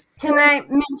good. Can I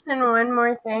mention one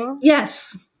more thing?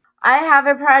 Yes. I have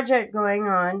a project going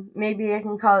on. Maybe I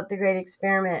can call it the Great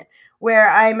Experiment, where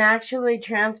I'm actually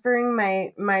transferring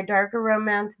my darker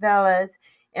romance novellas,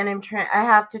 and I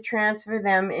have to transfer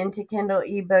them into Kindle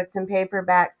ebooks and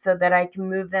paperbacks so that I can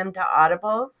move them to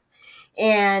Audibles.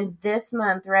 And this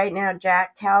month, right now,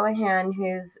 Jack Callahan,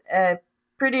 who's a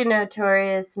pretty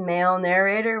notorious male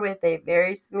narrator with a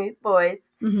very smooth voice,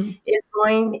 Mm-hmm. is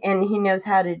going, and he knows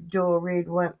how to dual read,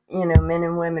 men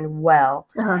and women well.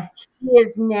 Uh-huh. He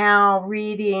is now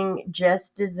reading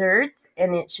Just Desserts,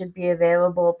 and it should be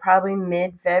available probably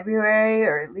mid-February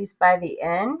or at least by the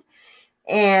end.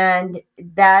 And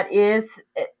that is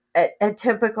a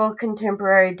typical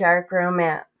contemporary dark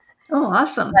romance, Oh,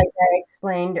 awesome. like I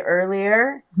explained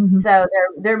earlier. Mm-hmm. So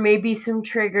there may be some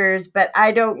triggers, but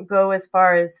I don't go as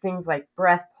far as things like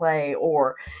breath play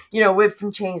or, whips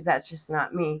and chains. That's just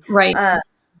not me. Right.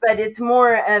 But it's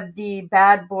more of the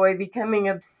bad boy becoming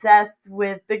obsessed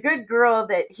with the good girl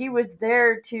that he was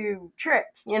there to trick.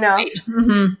 Right.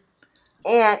 Mm-hmm.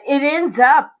 And it ends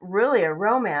up really a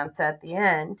romance at the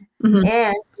end. Mm-hmm.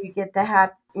 And you get the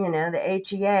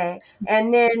HEA.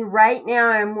 And then right now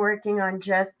I'm working on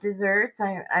Just Desserts.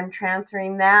 I'm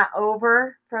transferring that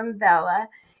over from Bella.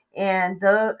 And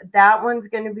that one's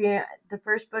going to be, the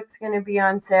first book's going to be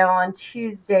on sale on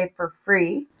Tuesday for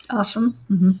free. Awesome.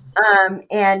 Mm-hmm.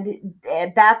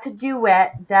 And that's a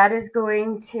duet that is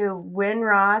going to Win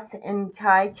Ross and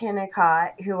Kai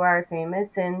Kennicott, who are famous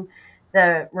in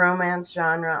the romance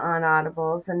genre on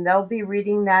Audibles, and they'll be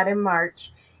reading that in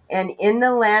March. And In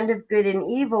the Land of Good and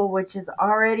Evil, which is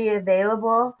already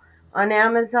available on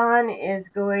Amazon, is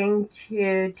going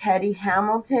to Teddy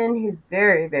Hamilton, who's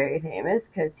very, very famous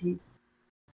because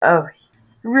oh,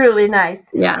 really nice.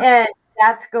 Yeah. And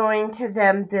that's going to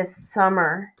them this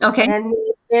summer. Okay. And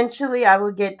eventually I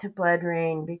will get to Blood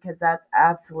Rain because that's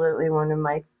absolutely one of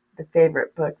the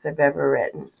favorite books I've ever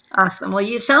written. Awesome. Well,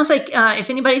 it sounds like if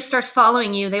anybody starts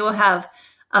following you, they will have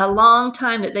a long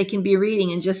time that they can be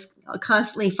reading and just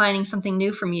constantly finding something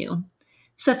new from you.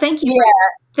 So Yeah,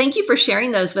 thank you for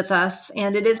sharing those with us.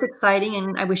 And it is exciting,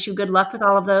 and I wish you good luck with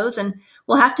all of those. And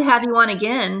we'll have to have you on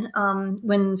again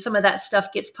when some of that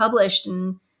stuff gets published,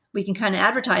 and we can kind of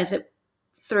advertise it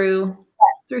through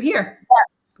here.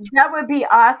 that would be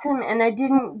awesome. And I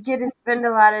didn't get to spend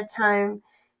a lot of time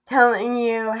telling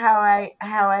you how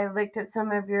I looked at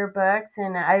some of your books,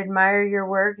 and I admire your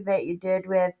work that you did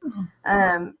with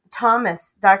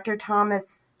Dr.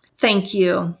 Thomas Thank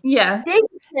you. Yeah. Dixon.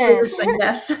 Ferguson,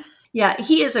 yes. Yeah,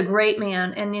 he is a great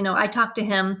man. And, I talked to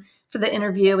him for the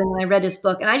interview and I read his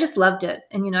book and I just loved it.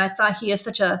 And, I thought he is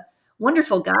such a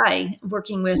wonderful guy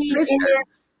working with He is,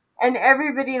 prisoners. and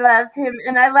everybody loves him.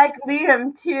 And I like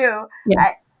Liam too.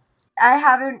 Yeah. I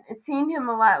haven't seen him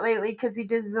a lot lately because he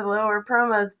does the lower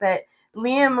promos, but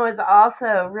Liam was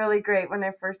also really great when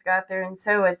I first got there, and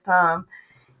so was Tom.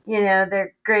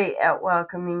 They're great at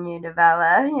welcoming you to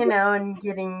Bella, and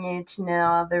getting you to know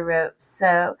all the ropes.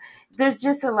 So there's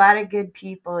just a lot of good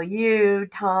people. You,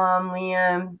 Tom,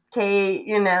 Liam, Kate,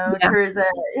 Yeah. Terza.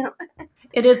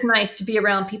 It is nice to be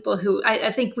around people who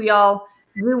I think we all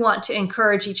do want to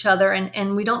encourage each other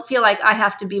and we don't feel like I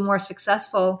have to be more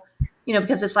successful,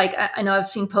 because it's like, I know I've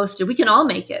seen posted, we can all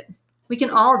make it. We can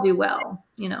all do well.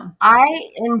 I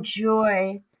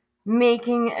enjoy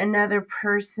making another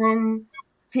person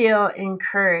feel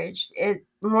encouraged it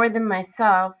more than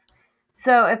myself.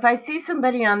 So if I see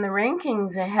somebody on the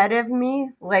rankings ahead of me,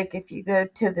 like if you go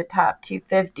to the top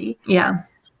 250, Yeah.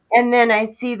 and then I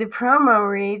see the promo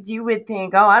reads, you would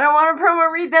think, oh, I don't want a promo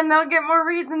read, then they'll get more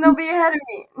reads and they'll be ahead of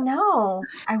me. No,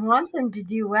 I want them to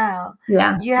do well.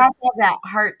 Yeah. You have to have that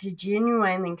heart to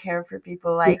genuinely care for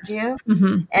people like Yes. you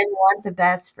Hmm. and want the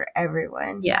best for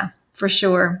everyone. Yeah, for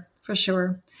sure. For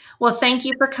sure. Well, thank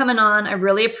you for coming on. I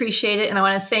really appreciate it. And I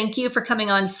want to thank you for coming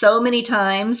on so many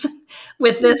times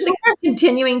with this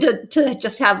continuing to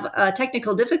just have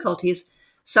technical difficulties.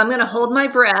 So I'm going to hold my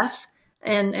breath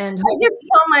and I just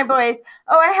told my boys,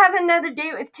 oh, I have another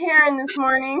date with Karen this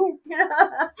morning.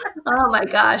 oh my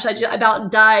gosh, I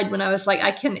about died when I was like,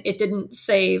 it didn't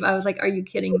save. I was like, are you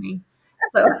kidding me?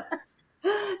 So,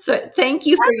 so thank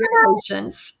you for your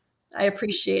patience. I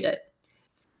appreciate it.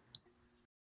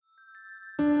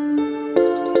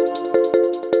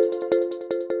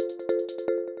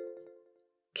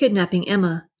 Kidnapping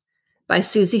Emma by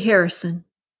Susie Harrison.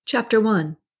 Chapter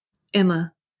 1.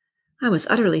 Emma. I was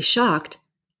utterly shocked.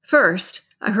 First,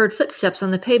 I heard footsteps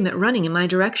on the pavement running in my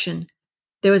direction.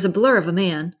 There was a blur of a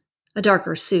man, a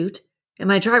darker suit, and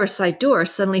my driver's side door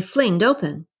suddenly flinged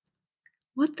open.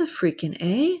 What the freaking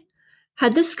A?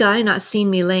 Had this guy not seen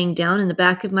me laying down in the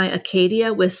back of my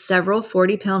Acadia with several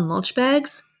 40-pound mulch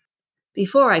bags?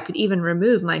 Before I could even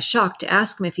remove my shock to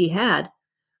ask him if he had,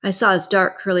 I saw his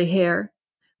dark curly hair,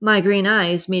 my green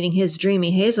eyes meeting his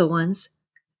dreamy hazel ones.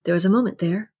 There was a moment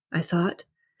there, I thought.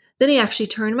 Then he actually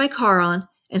turned my car on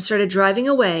and started driving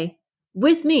away,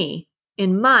 with me,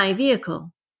 in my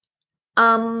vehicle.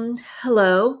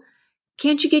 Hello?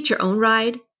 Can't you get your own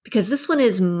ride? Because this one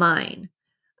is mine.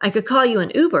 I could call you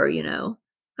an Uber, you know.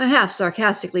 I half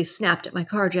sarcastically snapped at my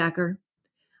carjacker.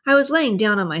 I was laying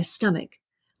down on my stomach,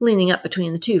 leaning up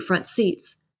between the two front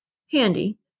seats.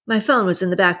 Handy, my phone was in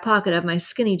the back pocket of my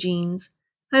skinny jeans.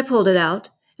 I pulled it out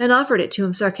and offered it to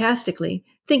him sarcastically,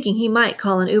 thinking he might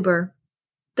call an Uber.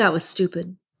 That was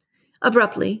stupid.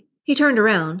 Abruptly, he turned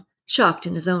around, shocked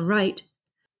in his own right.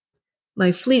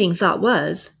 My fleeting thought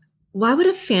was, why would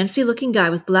a fancy-looking guy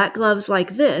with black gloves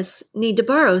like this need to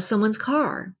borrow someone's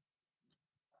car?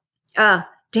 Ah,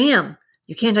 damn!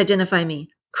 You can't identify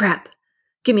me. Crap!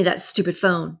 Give me that stupid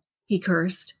phone, he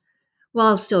cursed.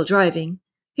 While still driving,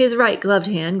 his right gloved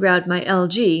hand grabbed my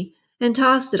LG and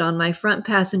tossed it on my front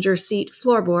passenger seat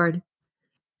floorboard.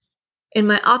 In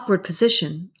my awkward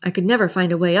position, I could never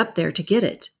find a way up there to get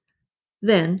it.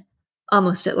 Then,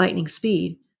 almost at lightning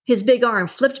speed, his big arm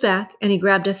flipped back and he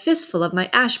grabbed a fistful of my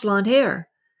ash blonde hair.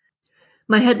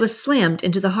 My head was slammed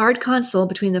into the hard console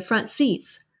between the front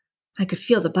seats. I could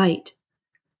feel the bite.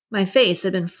 My face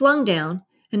had been flung down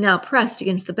and now pressed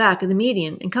against the back of the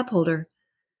median and cup holder.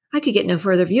 I could get no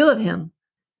further view of him.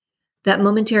 That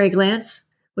momentary glance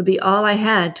would be all I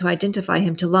had to identify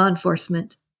him to law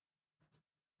enforcement.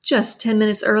 Just 10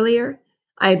 minutes earlier,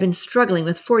 I had been struggling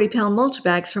with 40-pound mulch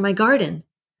bags for my garden.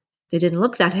 They didn't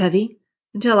look that heavy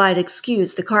until I had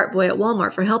excused the cart boy at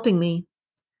Walmart for helping me.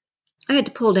 I had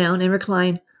to pull down and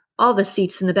recline all the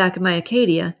seats in the back of my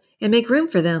Acadia and make room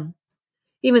for them.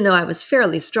 Even though I was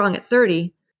fairly strong at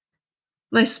 30,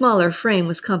 my smaller frame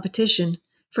was competition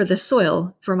for the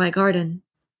soil for my garden.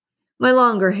 My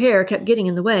longer hair kept getting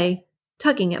in the way,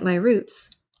 tugging at my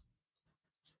roots.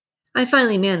 I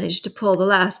finally managed to pull the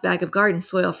last bag of garden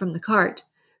soil from the cart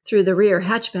through the rear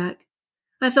hatchback.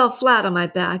 I fell flat on my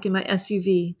back in my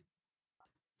SUV.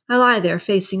 I lie there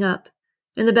facing up,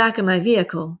 in the back of my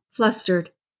vehicle,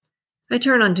 flustered. I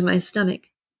turn onto my stomach,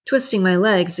 twisting my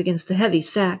legs against the heavy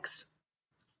sacks.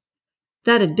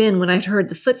 That had been when I'd heard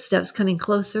the footsteps coming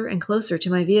closer and closer to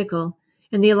my vehicle,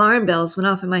 and the alarm bells went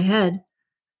off in my head.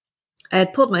 I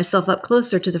had pulled myself up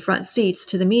closer to the front seats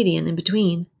to the median in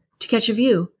between, to catch a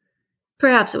view.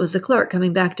 Perhaps it was the clerk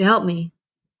coming back to help me.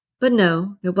 But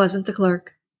no, it wasn't the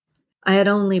clerk. I had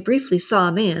only briefly saw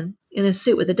a man, in a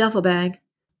suit with a duffel bag.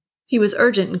 He was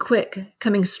urgent and quick,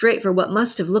 coming straight for what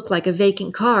must have looked like a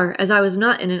vacant car, as I was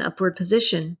not in an upward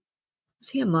position. Was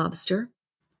he a mobster?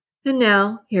 And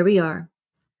now, here we are.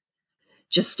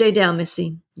 Just stay down,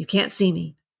 missy. You can't see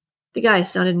me. The guy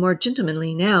sounded more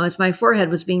gentlemanly now, as my forehead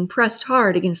was being pressed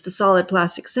hard against the solid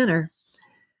plastic center.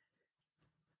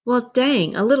 Well,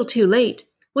 dang, a little too late.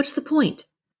 What's the point?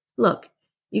 Look,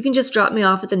 you can just drop me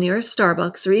off at the nearest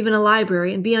Starbucks or even a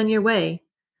library and be on your way.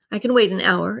 I can wait an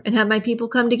hour and have my people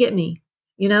come to get me.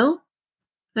 You know?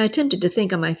 I attempted to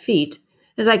think on my feet,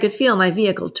 as I could feel my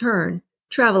vehicle turn,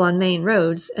 travel on main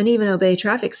roads, and even obey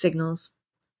traffic signals.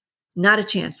 Not a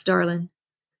chance, darling.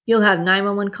 You'll have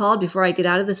 911 called before I get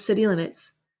out of the city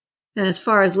limits. And as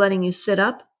far as letting you sit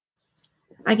up,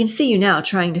 I can see you now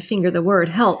trying to finger the word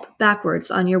help backwards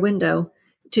on your window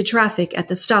to traffic at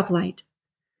the stoplight.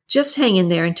 Just hang in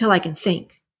there until I can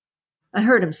think. I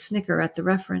heard him snicker at the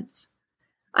reference.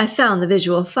 I found the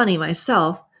visual funny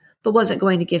myself, but wasn't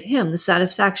going to give him the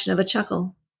satisfaction of a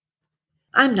chuckle.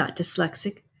 I'm not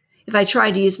dyslexic. If I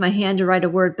tried to use my hand to write a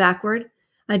word backward,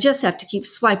 I just have to keep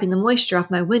swiping the moisture off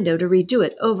my window to redo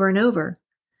it over and over.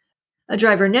 A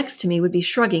driver next to me would be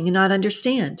shrugging and not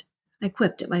understand. I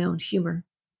quipped at my own humor.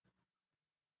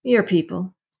 Your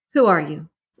people. Who are you?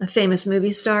 A famous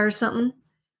movie star or something?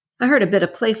 I heard a bit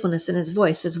of playfulness in his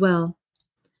voice as well.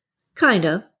 Kind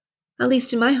of. At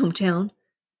least in my hometown.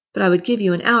 But I would give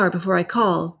you an hour before I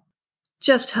call.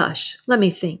 Just hush. Let me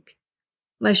think.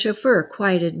 My chauffeur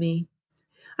quieted me.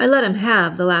 I let him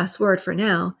have the last word for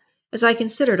now, as I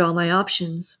considered all my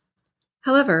options.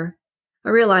 However, I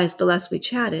realized the less we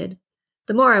chatted,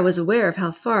 the more I was aware of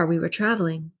how far we were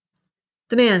traveling.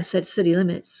 The man said city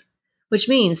limits, which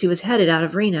means he was headed out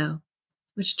of Reno.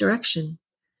 Which direction?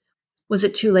 Was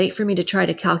it too late for me to try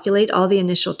to calculate all the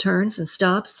initial turns and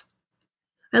stops?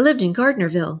 I lived in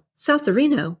Gardnerville, south of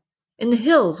Reno, in the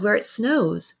hills where it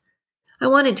snows. I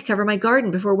wanted to cover my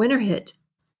garden before winter hit.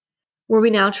 Were we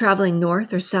now traveling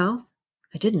north or south?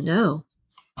 I didn't know.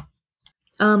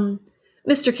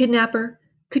 Mr. Kidnapper,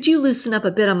 could you loosen up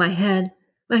a bit on my head?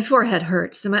 My forehead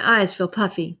hurts and my eyes feel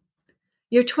puffy.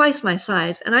 You're twice my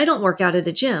size, and I don't work out at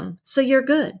a gym, so you're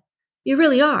good. You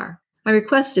really are, I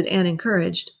requested and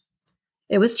encouraged.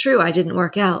 It was true I didn't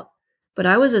work out, but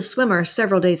I was a swimmer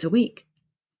several days a week.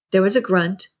 There was a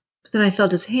grunt, but then I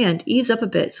felt his hand ease up a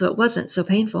bit so it wasn't so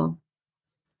painful.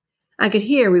 I could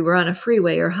hear we were on a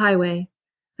freeway or highway.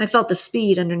 I felt the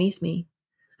speed underneath me.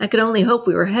 I could only hope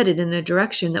we were headed in a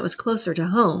direction that was closer to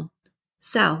home,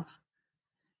 south.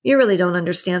 You really don't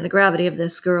understand the gravity of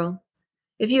this, girl.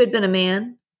 If you had been a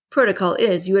man, protocol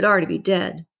is you would already be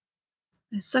dead.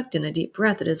 I sucked in a deep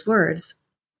breath at his words.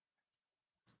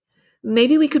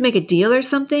 Maybe we could make a deal or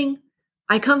something?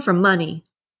 I come from money.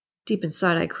 Deep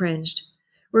inside I cringed,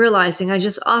 realizing I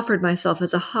just offered myself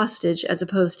as a hostage as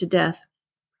opposed to death.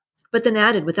 But then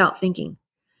added without thinking,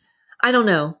 I don't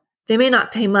know. They may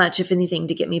not pay much, if anything,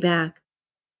 to get me back.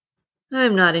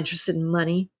 I'm not interested in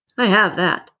money. I have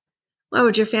that. Why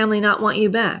would your family not want you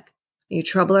back? Are you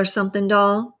trouble or something,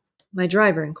 doll? My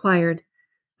driver inquired.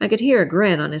 I could hear a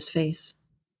grin on his face.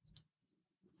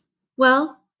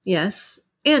 Well, yes,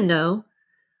 and no.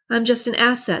 I'm just an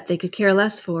asset they could care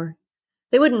less for.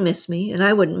 They wouldn't miss me, and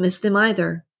I wouldn't miss them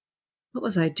either. What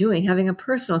was I doing having a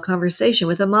personal conversation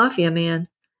with a mafia man?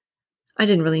 I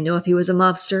didn't really know if he was a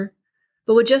mobster,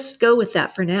 but would just go with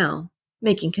that for now.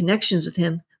 Making connections with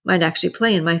him might actually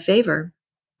play in my favor.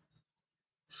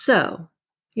 So,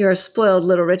 you're a spoiled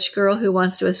little rich girl who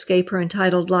wants to escape her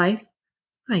entitled life?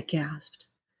 I gasped.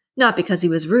 Not because he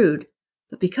was rude,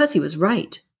 but because he was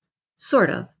right. Sort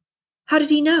of. How did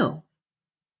he know?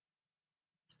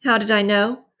 How did I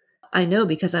know? I know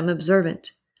because I'm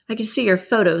observant. I can see your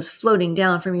photos floating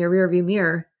down from your rearview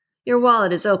mirror. Your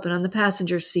wallet is open on the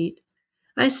passenger seat.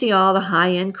 I see all the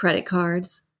high-end credit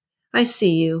cards. I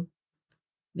see you.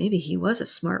 Maybe he was a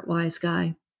smart, wise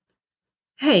guy.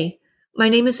 Hey, my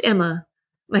name is Emma.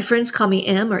 My friends call me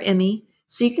Em or Emmy,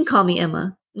 so you can call me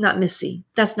Emma, not Missy.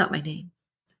 That's not my name.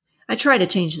 I tried to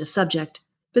change the subject,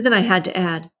 but then I had to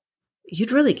add,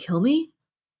 You'd really kill me?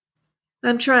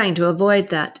 I'm trying to avoid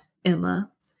that,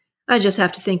 Emma. I just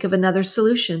have to think of another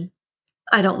solution.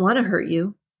 I don't want to hurt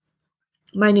you.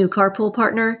 My new carpool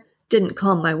partner didn't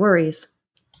calm my worries.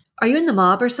 Are you in the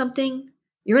mob or something?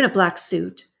 You're in a black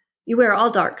suit. You wear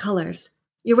all dark colors.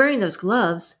 You're wearing those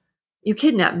gloves. You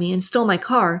kidnapped me and stole my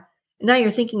car, and now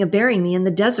you're thinking of burying me in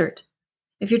the desert.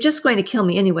 If you're just going to kill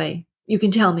me anyway, you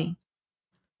can tell me.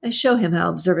 I show him how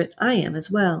observant I am as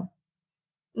well.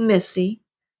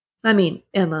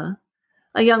 Emma,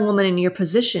 a young woman in your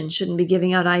position shouldn't be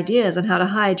giving out ideas on how to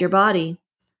hide your body.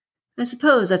 I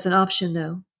suppose that's an option,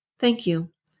 though. Thank you.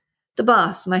 The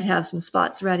boss might have some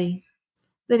spots ready.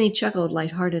 Then he chuckled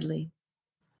lightheartedly.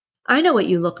 I know what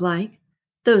you look like.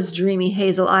 Those dreamy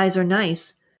hazel eyes are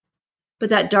nice, but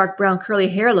that dark brown curly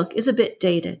hair look is a bit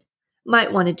dated.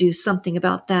 Might want to do something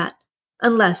about that.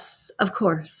 Unless, of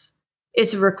course,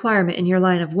 it's a requirement in your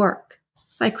line of work.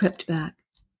 I quipped back.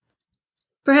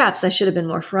 Perhaps I should have been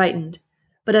more frightened,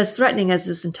 but as threatening as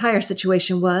this entire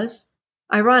situation was,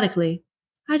 ironically,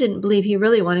 I didn't believe he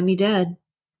really wanted me dead.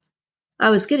 I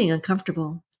was getting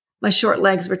uncomfortable. My short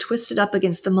legs were twisted up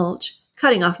against the mulch,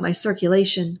 cutting off my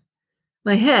circulation.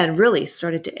 My head really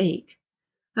started to ache.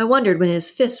 I wondered when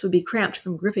his fists would be cramped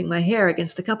from gripping my hair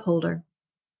against the cup holder.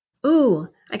 Ooh,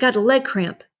 I got a leg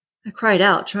cramp, I cried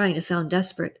out, trying to sound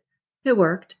desperate. It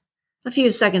worked. A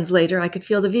few seconds later, I could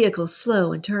feel the vehicle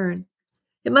slow and turn.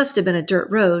 It must have been a dirt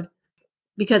road,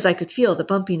 because I could feel the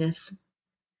bumpiness.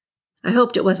 I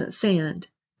hoped it wasn't sand,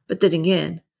 but then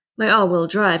again, my all-wheel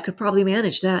drive could probably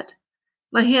manage that.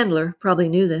 My handler probably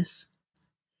knew this.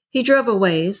 He drove a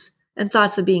ways, and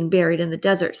thoughts of being buried in the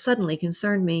desert suddenly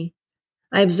concerned me.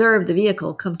 I observed the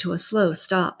vehicle come to a slow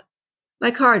stop.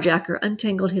 My carjacker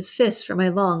untangled his fists from my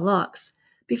long locks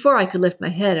before I could lift my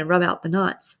head and rub out the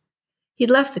knots. He'd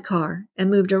left the car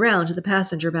and moved around to the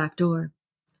passenger back door.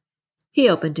 He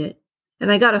opened it,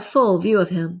 and I got a full view of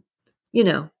him. You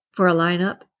know, for a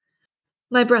lineup.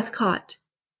 My breath caught.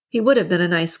 He would have been a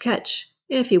nice catch,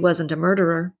 if he wasn't a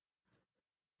murderer.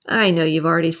 I know you've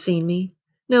already seen me.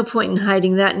 No point in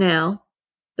hiding that now,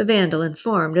 the vandal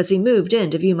informed as he moved in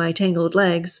to view my tangled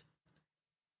legs.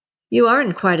 You are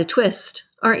in quite a twist,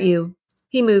 aren't you?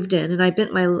 He moved in, and I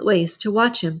bent my waist to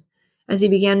watch him as he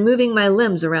began moving my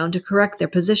limbs around to correct their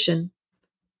position.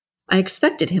 I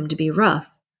expected him to be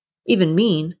rough, even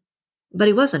mean, but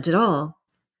he wasn't at all.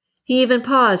 He even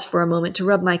paused for a moment to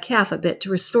rub my calf a bit to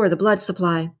restore the blood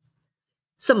supply.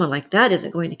 Someone like that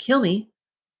isn't going to kill me,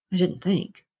 I didn't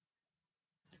think.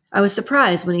 I was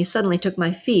surprised when he suddenly took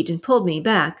my feet and pulled me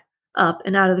back, up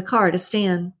and out of the car to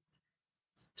stand.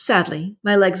 Sadly,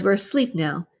 my legs were asleep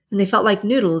now, and they felt like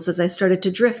noodles as I started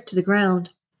to drift to the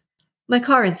ground. My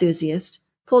car enthusiast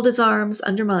pulled his arms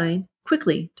under mine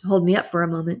quickly to hold me up for a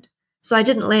moment, so I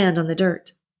didn't land on the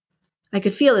dirt. I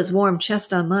could feel his warm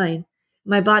chest on mine.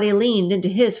 My body leaned into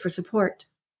his for support.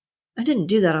 I didn't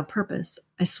do that on purpose,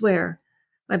 I swear.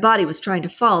 My body was trying to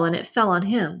fall, and it fell on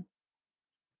him.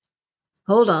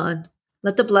 Hold on.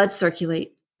 Let the blood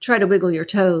circulate. Try to wiggle your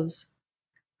toes.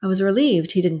 I was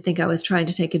relieved he didn't think I was trying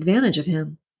to take advantage of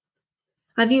him.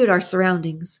 I viewed our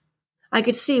surroundings. I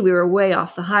could see we were way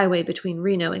off the highway between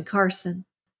Reno and Carson.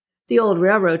 The old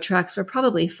railroad tracks were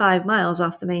probably 5 miles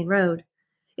off the main road.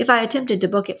 If I attempted to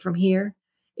book it from here,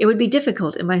 it would be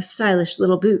difficult in my stylish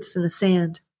little boots in the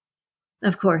sand.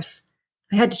 Of course,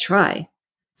 I had to try.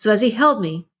 So as he held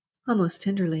me, almost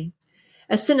tenderly,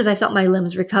 as soon as I felt my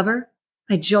limbs recover,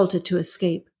 I jolted to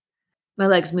escape. My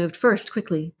legs moved first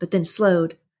quickly, but then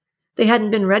slowed. They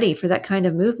hadn't been ready for that kind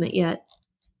of movement yet.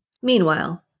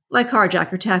 Meanwhile, my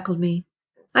carjacker tackled me.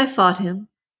 I fought him,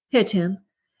 hit him,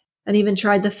 and even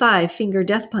tried the 5-finger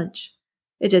death punch.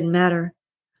 It didn't matter.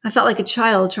 I felt like a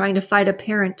child trying to fight a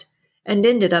parent, and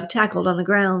ended up tackled on the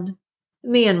ground.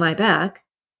 Me on my back,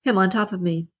 him on top of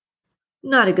me.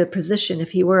 Not a good position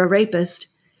if he were a rapist,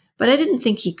 but I didn't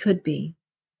think he could be.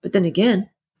 But then again,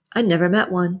 I'd never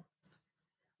met one.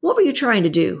 What were you trying to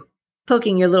do?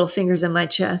 Poking your little fingers in my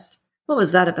chest. What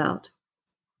was that about?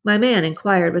 My man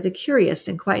inquired with a curious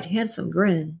and quite handsome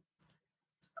grin.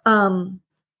 The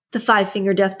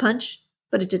 5-finger death punch,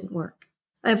 but it didn't work.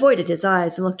 I avoided his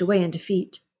eyes and looked away in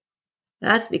defeat.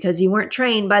 That's because you weren't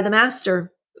trained by the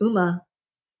master, Uma.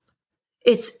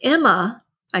 It's Emma,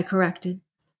 I corrected.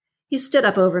 He stood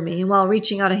up over me, and while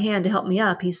reaching out a hand to help me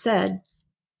up, he said,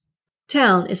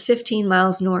 Town is 15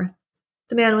 miles north.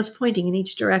 The man was pointing in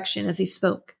each direction as he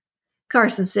spoke.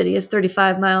 Carson City is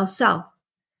 35 miles south.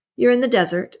 You're in the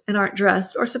desert and aren't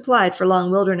dressed or supplied for long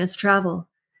wilderness travel.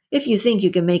 If you think you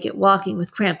can make it walking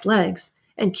with cramped legs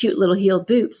and cute little heeled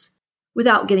boots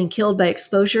without getting killed by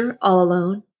exposure all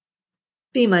alone,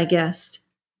 be my guest.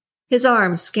 His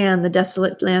arms scanned the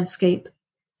desolate landscape.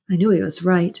 I knew he was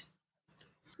right.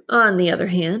 On the other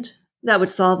hand, that would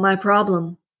solve my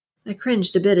problem. I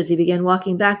cringed a bit as he began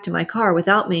walking back to my car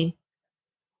without me.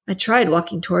 I tried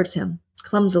walking towards him,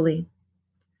 clumsily.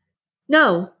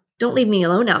 No, don't leave me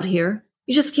alone out here.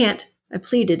 You just can't, I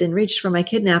pleaded and reached for my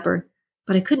kidnapper,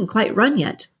 but I couldn't quite run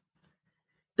yet.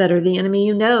 Better the enemy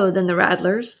you know than the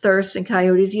rattlers, thirst, and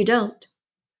coyotes you don't.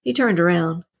 He turned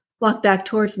around, walked back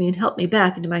towards me, and helped me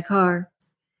back into my car.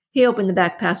 He opened the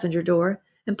back passenger door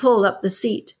and pulled up the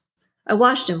seat. I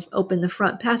watched him open the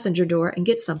front passenger door and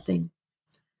get something.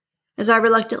 As I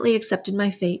reluctantly accepted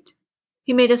my fate,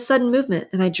 he made a sudden movement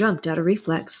and I jumped out of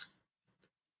reflex.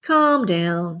 Calm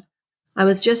down. I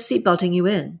was just seatbelting you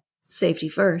in. Safety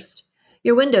first.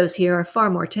 Your windows here are far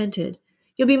more tinted.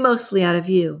 You'll be mostly out of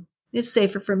view. It's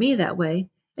safer for me that way,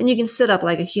 and you can sit up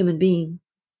like a human being,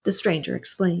 the stranger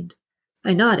explained.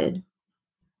 I nodded.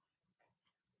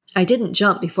 I didn't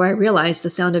jump before I realized the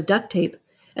sound of duct tape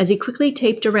as he quickly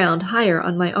taped around higher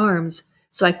on my arms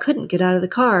so I couldn't get out of the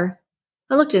car.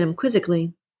 I looked at him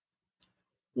quizzically.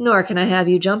 Nor can I have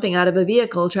you jumping out of a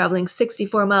vehicle traveling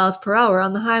 64 miles per hour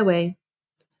on the highway.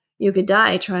 You could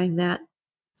die trying that.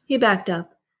 He backed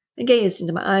up and gazed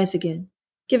into my eyes again,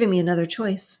 giving me another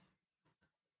choice.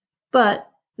 But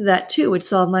that too would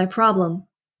solve my problem,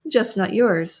 just not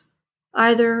yours.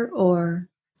 Either or.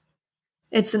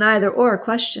 It's an either-or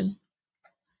question.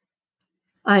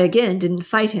 I again didn't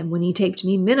fight him when he taped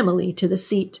me minimally to the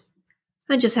seat.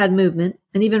 I just had movement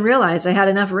and even realized I had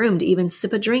enough room to even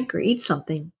sip a drink or eat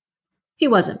something. He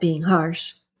wasn't being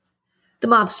harsh. The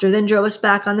mobster then drove us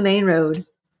back on the main road.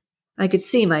 I could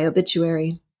see my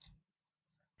obituary.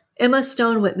 Emma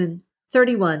Stone Whitman,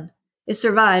 31, is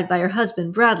survived by her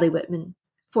husband Bradley Whitman,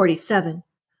 47,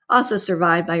 also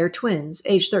survived by her twins,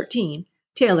 age 13,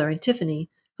 Taylor and Tiffany,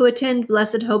 who attend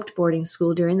Blessed Hope boarding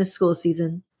school during the school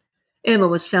season. Emma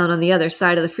was found on the other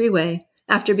side of the freeway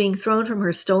after being thrown from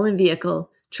her stolen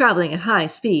vehicle, traveling at high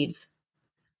speeds.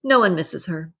 No one misses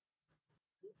her.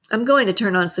 I'm going to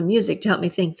turn on some music to help me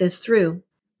think this through.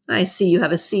 I see you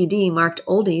have a CD marked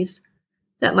Oldies.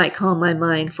 That might calm my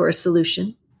mind for a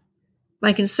solution.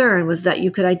 My concern was that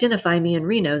you could identify me in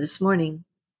Reno this morning.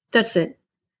 That's it.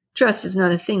 Trust is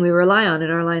not a thing we rely on in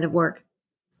our line of work.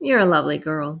 You're a lovely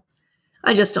girl.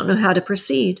 I just don't know how to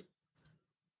proceed.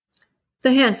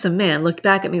 The handsome man looked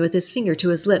back at me with his finger to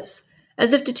his lips,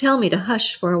 as if to tell me to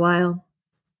hush for a while.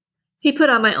 He put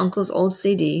on my uncle's old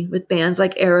CD with bands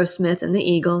like Aerosmith and the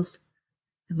Eagles.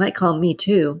 It might calm me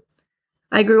too.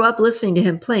 I grew up listening to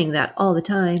him playing that all the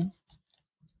time.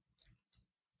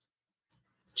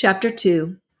 Chapter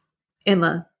 2.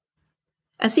 Emma.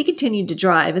 As he continued to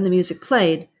drive and the music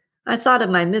played, I thought of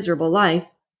my miserable life.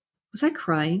 Was I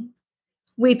crying?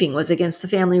 Weeping was against the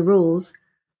family rules.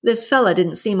 This fella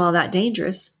didn't seem all that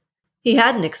dangerous. He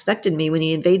hadn't expected me when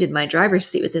he invaded my driver's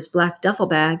seat with his black duffel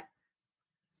bag.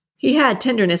 He had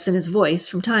tenderness in his voice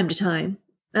from time to time,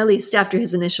 at least after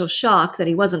his initial shock that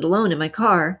he wasn't alone in my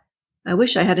car. I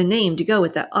wish I had a name to go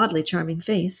with that oddly charming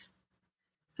face.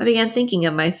 I began thinking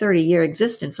of my 30-year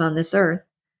existence on this earth.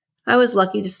 I was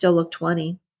lucky to still look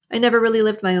 20. I never really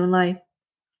lived my own life.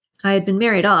 I had been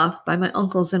married off by my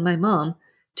uncles and my mom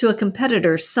to a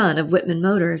competitor's son of Whitman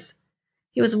Motors.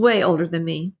 He was way older than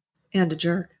me, and a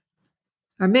jerk.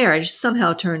 Our marriage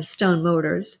somehow turned Stone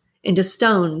Motors into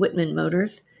Stone Whitman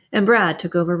Motors, and Brad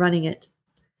took over running it.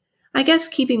 I guess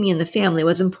keeping me in the family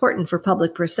was important for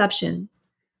public perception,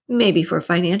 maybe for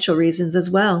financial reasons as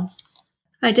well.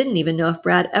 I didn't even know if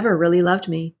Brad ever really loved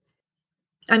me.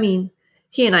 I mean,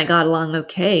 he and I got along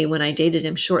okay when I dated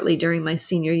him shortly during my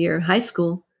senior year of high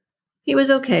school. He was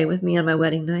okay with me on my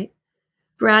wedding night.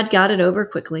 Brad got it over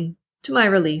quickly, to my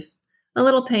relief. A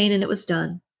little pain and it was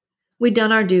done. We'd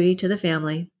done our duty to the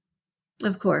family.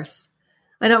 Of course,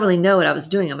 I don't really know what I was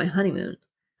doing on my honeymoon.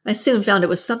 I soon found it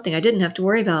was something I didn't have to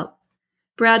worry about.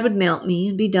 Brad would mount me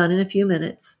and be done in a few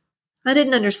minutes. I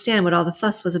didn't understand what all the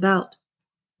fuss was about.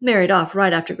 Married off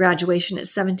right after graduation at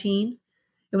 17.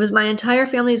 It was my entire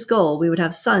family's goal we would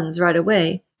have sons right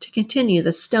away to continue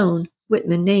the Stone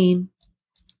Whitman name.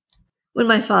 When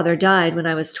my father died when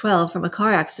I was 12 from a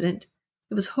car accident,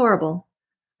 it was horrible.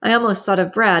 I almost thought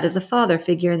of Brad as a father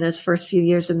figure in those first few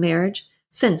years of marriage,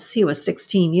 since he was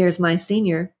 16 years my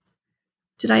senior.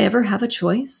 Did I ever have a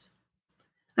choice?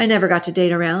 I never got to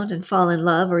date around and fall in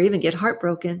love or even get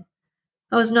heartbroken.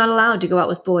 I was not allowed to go out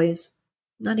with boys,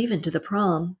 not even to the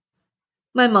prom.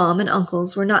 My mom and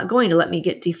uncles were not going to let me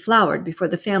get deflowered before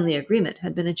the family agreement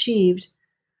had been achieved.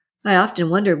 I often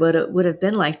wondered what it would have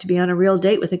been like to be on a real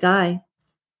date with a guy.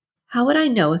 How would I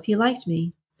know if he liked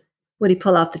me? Would he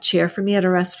pull out the chair for me at a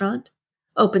restaurant?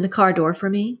 Open the car door for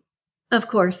me? Of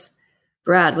course,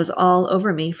 Brad was all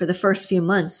over me for the first few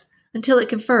months until it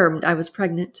confirmed I was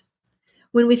pregnant.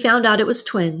 When we found out it was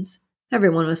twins,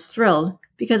 everyone was thrilled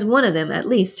because one of them at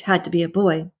least had to be a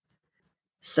boy.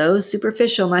 So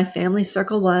superficial my family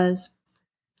circle was.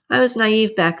 I was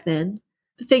naive back then,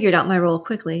 but figured out my role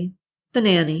quickly. The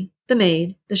nanny, the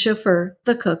maid, the chauffeur,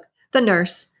 the cook, the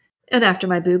nurse, and after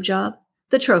my boob job,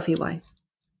 the trophy wife.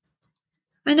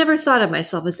 I never thought of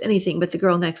myself as anything but the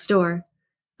girl next door.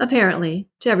 Apparently,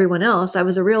 to everyone else, I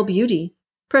was a real beauty,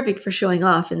 perfect for showing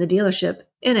off in the dealership,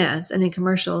 in ads, and in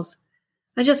commercials.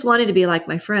 I just wanted to be like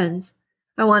my friends.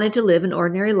 I wanted to live an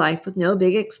ordinary life with no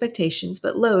big expectations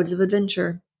but loads of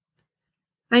adventure.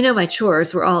 I know my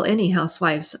chores were all any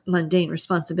housewife's mundane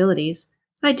responsibilities.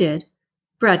 I did.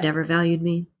 Brad never valued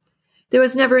me. There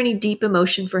was never any deep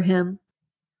emotion for him.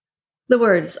 The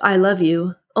words, "I love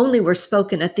you," only were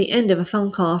spoken at the end of a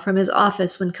phone call from his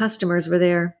office when customers were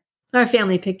there. Our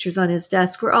family pictures on his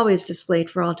desk were always displayed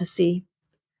for all to see.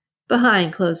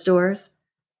 Behind closed doors,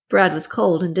 Brad was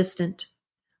cold and distant.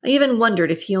 I even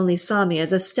wondered if he only saw me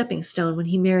as a stepping stone when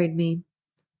he married me.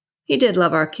 He did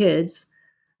love our kids,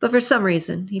 but for some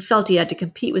reason he felt he had to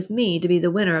compete with me to be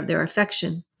the winner of their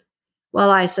affection. While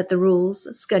I set the rules,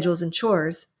 schedules, and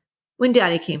chores, when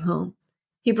Daddy came home,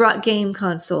 he brought game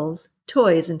consoles,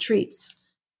 toys, and treats.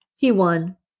 He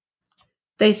won.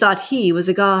 They thought he was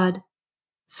a god.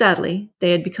 Sadly,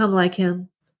 they had become like him,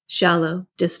 shallow,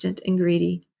 distant, and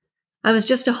greedy. I was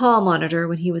just a hall monitor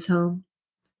when he was home.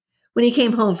 When he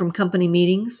came home from company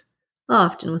meetings,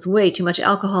 often with way too much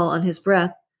alcohol on his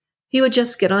breath, he would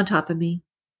just get on top of me.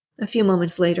 A few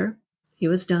moments later, he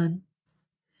was done.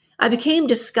 I became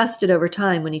disgusted over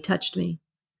time when he touched me.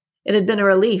 It had been a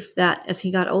relief that, as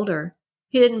he got older,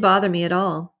 he didn't bother me at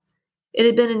all. It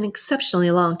had been an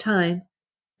exceptionally long time,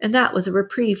 and that was a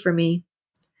reprieve for me.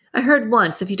 I heard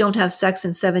once if you don't have sex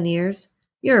in 7 years,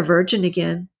 you're a virgin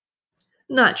again.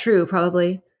 Not true,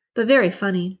 probably, but very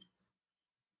funny.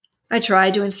 I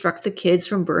tried to instruct the kids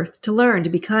from birth to learn to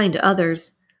be kind to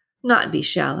others, not be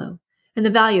shallow, and the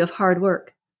value of hard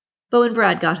work. But when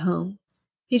Brad got home,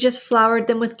 he just flowered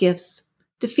them with gifts,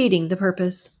 defeating the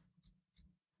purpose.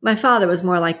 My father was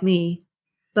more like me,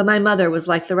 but my mother was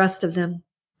like the rest of them.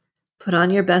 Put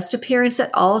on your best appearance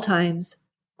at all times.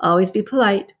 Always be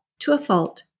polite, to a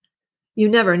fault. You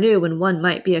never knew when one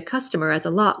might be a customer at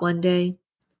the lot one day.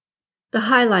 The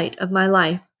highlight of my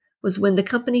life was when the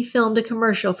company filmed a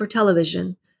commercial for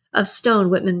television of Stone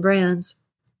Whitman brands.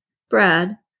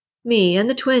 Brad, me, and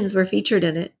the twins were featured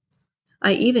in it.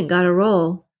 I even got a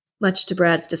role, much to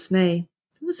Brad's dismay.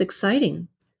 It was exciting.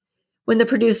 When the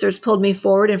producers pulled me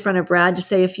forward in front of Brad to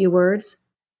say a few words,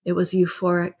 it was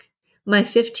euphoric. My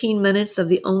 15 minutes of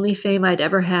the only fame I'd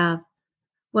ever have.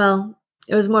 Well,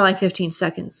 it was more like 15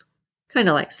 seconds. Kind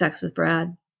of like sex with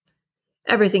Brad.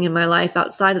 Everything in my life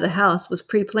outside of the house was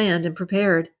pre-planned and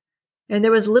prepared, and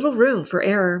there was little room for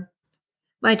error.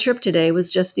 My trip today was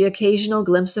just the occasional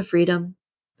glimpse of freedom,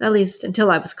 at least until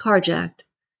I was carjacked.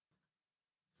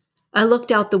 I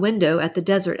looked out the window at the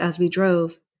desert as we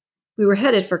drove. We were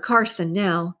headed for Carson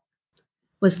now.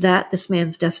 Was that this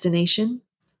man's destination?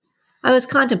 I was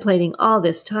contemplating all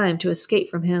this time to escape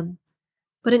from him,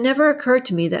 but it never occurred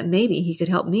to me that maybe he could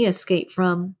help me escape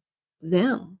from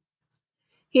them.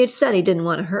 He had said he didn't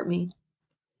want to hurt me.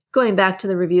 Going back to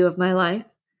the review of my life,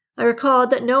 I recalled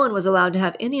that no one was allowed to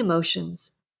have any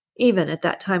emotions, even at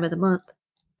that time of the month.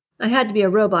 I had to be a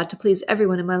robot to please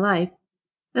everyone in my life,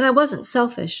 and I wasn't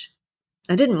selfish.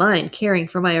 I didn't mind caring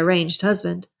for my arranged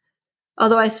husband.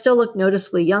 Although I still looked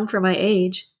noticeably young for my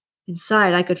age,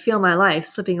 inside I could feel my life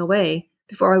slipping away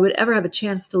before I would ever have a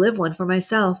chance to live one for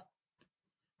myself.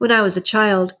 When I was a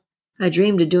child, I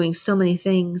dreamed of doing so many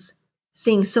things,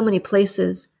 seeing so many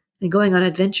places, and going on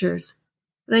adventures,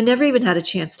 and I never even had a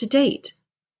chance to date.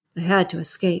 I had to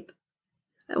escape.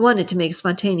 I wanted to make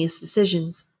spontaneous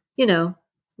decisions,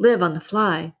 live on the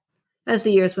fly. As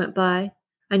the years went by,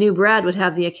 I knew Brad would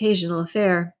have the occasional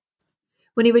affair.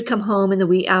 When he would come home in the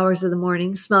wee hours of the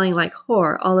morning, smelling like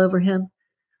whore all over him,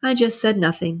 I just said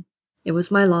nothing. It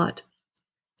was my lot.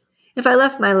 If I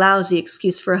left my lousy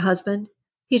excuse for a husband,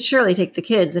 he'd surely take the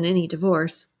kids in any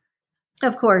divorce.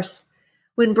 Of course,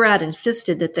 when Brad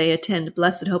insisted that they attend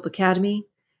Blessed Hope Academy,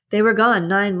 they were gone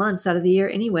 9 months out of the year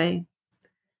anyway.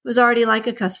 It was already like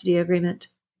a custody agreement.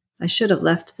 I should have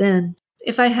left then.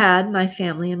 If I had, my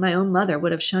family and my own mother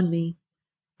would have shunned me.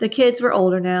 The kids were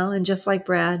older now, and just like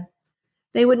Brad,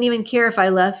 they wouldn't even care if I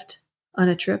left on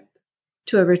a trip,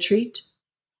 to a retreat,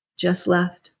 just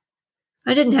left.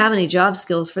 I didn't have any job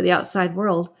skills for the outside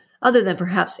world, other than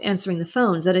perhaps answering the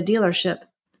phones at a dealership,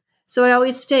 so I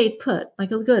always stayed put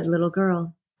like a good little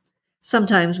girl.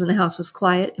 Sometimes when the house was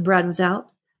quiet and Brad was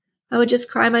out, I would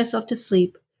just cry myself to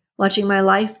sleep, watching my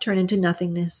life turn into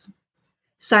nothingness.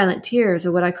 Silent tears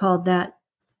are what I called that.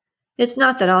 It's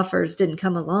not that offers didn't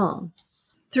come along.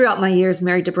 Throughout my years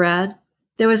married to Brad,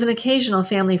 there was an occasional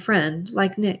family friend,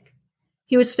 like Nick.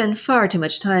 He would spend far too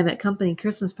much time at company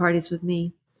Christmas parties with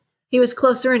me. He was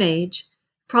closer in age,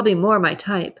 probably more my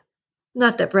type.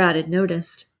 Not that Brad had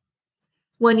noticed.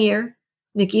 One year,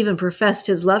 Nick even professed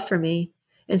his love for me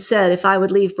and said if I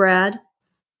would leave Brad,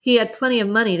 he had plenty of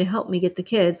money to help me get the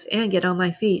kids and get on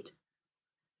my feet.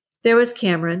 There was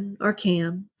Cameron, or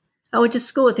Cam. I went to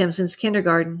school with him since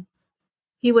kindergarten.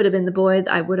 He would have been the boy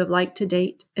that I would have liked to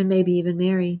date and maybe even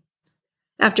marry.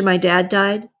 After my dad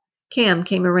died, Cam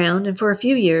came around, and for a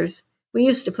few years, we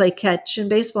used to play catch and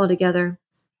baseball together.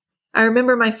 I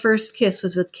remember my first kiss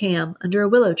was with Cam under a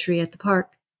willow tree at the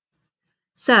park.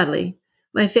 Sadly,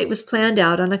 my fate was planned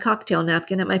out on a cocktail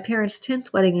napkin at my parents'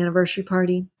 10th wedding anniversary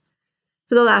party.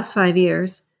 For the last 5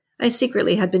 years, I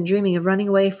secretly had been dreaming of running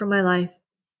away from my life.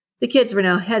 The kids were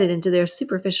now headed into their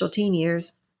superficial teen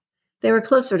years. They were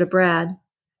closer to Brad.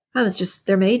 I was just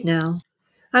their maid now.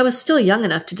 I was still young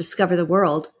enough to discover the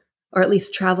world, or at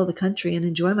least travel the country and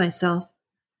enjoy myself.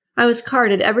 I was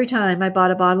carded every time I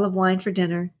bought a bottle of wine for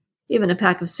dinner, even a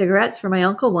pack of cigarettes for my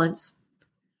uncle once.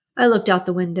 I looked out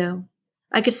the window.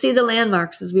 I could see the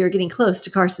landmarks as we were getting close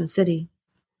to Carson City.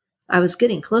 I was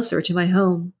getting closer to my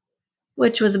home,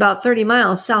 which was about 30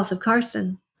 miles south of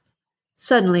Carson.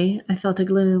 Suddenly, I felt a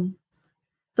gloom.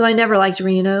 Though I never liked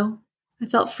Reno, I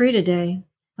felt free today,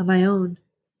 on my own.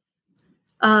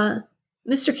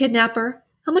 Mr. Kidnapper,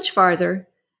 how much farther?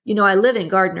 I live in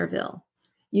Gardnerville.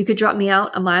 You could drop me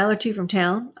out a mile or two from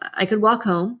town. I could walk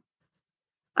home.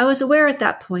 I was aware at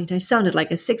that point I sounded like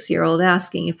a 6-year-old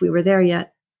asking if we were there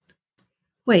yet.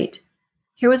 Wait,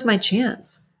 Here was my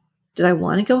chance. Did I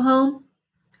want to go home?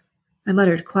 I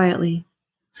muttered quietly,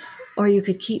 or you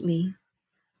could keep me.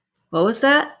 What was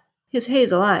that? His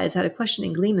hazel eyes had a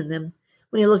questioning gleam in them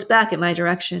when he looked back in my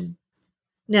direction.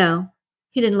 Now,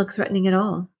 he didn't look threatening at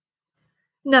all.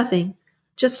 Nothing.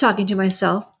 Just talking to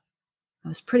myself. I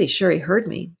was pretty sure he heard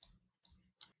me.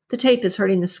 The tape is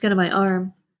hurting the skin of my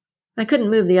arm. I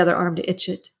couldn't move the other arm to itch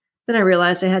it. Then I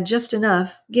realized I had just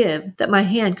enough give that my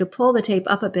hand could pull the tape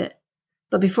up a bit.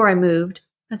 But before I moved,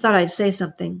 I thought I'd say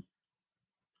something.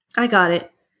 I got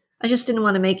it. I just didn't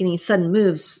want to make any sudden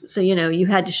moves, so you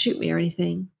had to shoot me or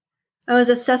anything. I was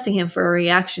assessing him for a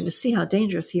reaction to see how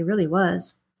dangerous he really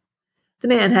was. The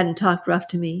man hadn't talked rough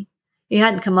to me. He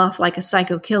hadn't come off like a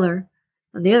psycho killer.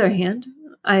 On the other hand,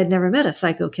 I had never met a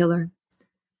psycho killer.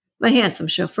 My handsome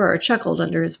chauffeur chuckled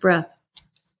under his breath.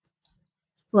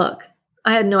 Look,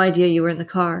 I had no idea you were in the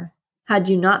car. Had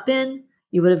you not been,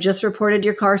 you would have just reported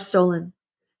your car stolen.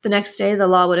 The next day, the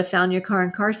law would have found your car in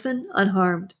Carson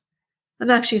unharmed. I'm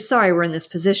actually sorry we're in this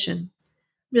position.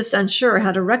 I'm just unsure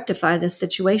how to rectify this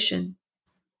situation.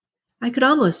 I could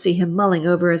almost see him mulling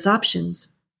over his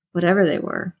options, whatever they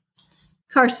were.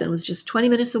 Carson was just 20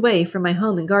 minutes away from my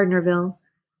home in Gardnerville.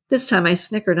 This time I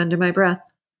snickered under my breath.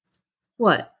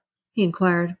 What? He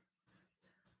inquired.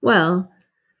 Well,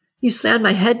 you slammed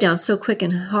my head down so quick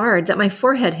and hard that my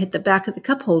forehead hit the back of the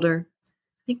cup holder.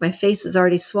 I think my face is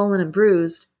already swollen and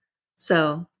bruised.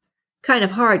 So, kind of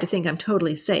hard to think I'm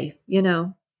totally safe,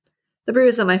 The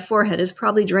bruise on my forehead is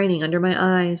probably draining under my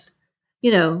eyes.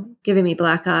 Giving me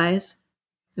black eyes.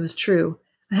 It was true.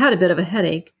 I had a bit of a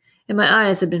headache, and my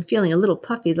eyes had been feeling a little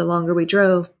puffy the longer we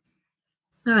drove.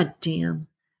 Ah, damn.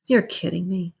 You're kidding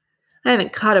me. I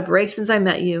haven't caught a break since I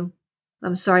met you.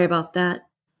 I'm sorry about that.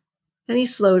 And he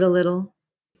slowed a little.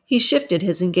 He shifted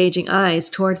his engaging eyes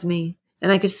towards me,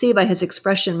 and I could see by his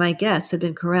expression my guess had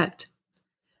been correct.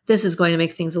 This is going to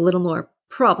make things a little more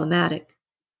problematic.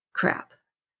 Crap.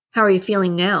 How are you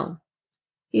feeling now?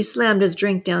 He slammed his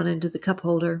drink down into the cup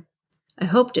holder. I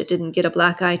hoped it didn't get a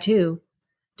black eye, too.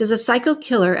 Does a psycho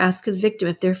killer ask his victim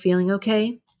if they're feeling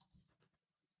okay?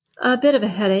 A bit of a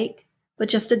headache, but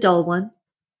just a dull one.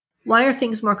 Why are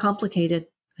things more complicated?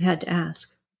 I had to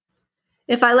ask.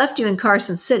 If I left you in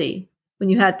Carson City, when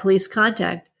you had police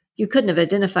contact, you couldn't have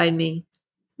identified me.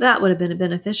 That would have been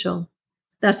beneficial.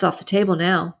 That's off the table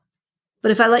now.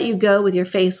 But if I let you go with your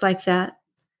face like that,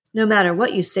 no matter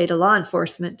what you say to law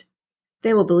enforcement,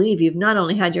 they will believe you've not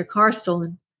only had your car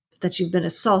stolen, but that you've been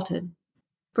assaulted.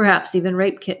 Perhaps even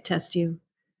rape kit test you.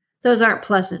 Those aren't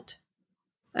pleasant.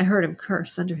 I heard him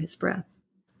curse under his breath.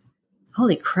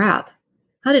 Holy crap.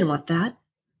 I didn't want that.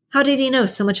 How did he know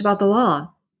so much about the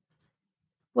law?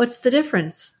 What's the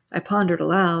difference? I pondered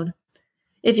aloud.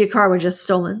 If your car were just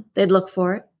stolen, they'd look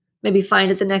for it, maybe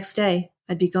find it the next day.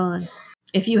 I'd be gone.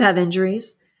 If you have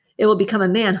injuries, it will become a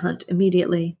manhunt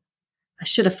immediately. I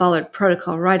should have followed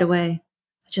protocol right away.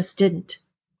 I just didn't.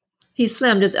 He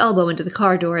slammed his elbow into the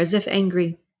car door as if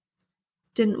angry.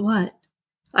 Didn't what?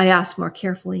 I asked more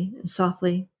carefully and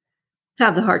softly.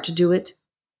 Have the heart to do it.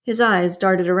 His eyes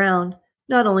darted around,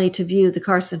 not only to view the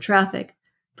Carson traffic,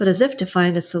 but as if to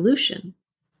find a solution.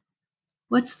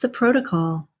 What's the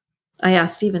protocol? I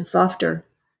asked even softer,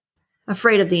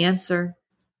 afraid of the answer.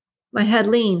 My head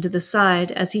leaned to the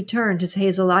side as he turned his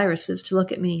hazel irises to look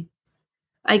at me.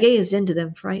 I gazed into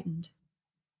them, frightened.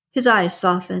 His eyes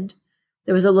softened.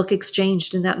 There was a look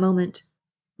exchanged in that moment.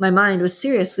 My mind was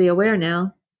seriously aware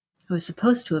now. I was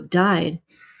supposed to have died.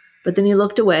 But then he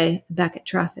looked away and back at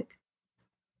traffic.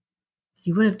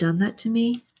 You would have done that to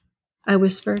me? I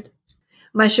whispered.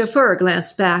 My chauffeur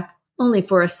glanced back, only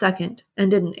for a second,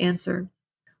 and didn't answer.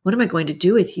 What am I going to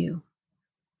do with you?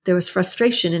 There was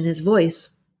frustration in his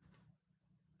voice.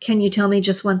 Can you tell me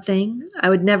just one thing? I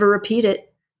would never repeat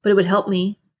it, but it would help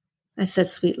me, I said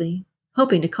sweetly,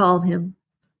 hoping to calm him.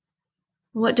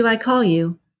 What do I call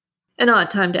you? An odd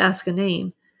time to ask a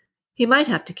name. He might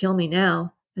have to kill me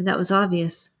now, and that was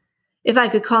obvious. If I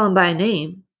could call him by a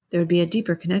name, there would be a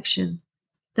deeper connection.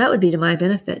 That would be to my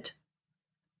benefit.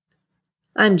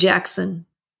 I'm Jackson.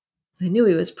 I knew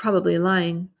he was probably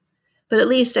lying, but at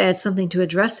least I had something to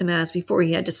address him as before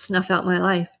he had to snuff out my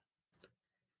life.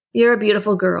 You're a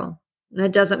beautiful girl.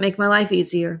 That doesn't make my life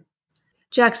easier.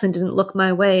 Jackson didn't look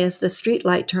my way as the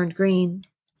streetlight turned green.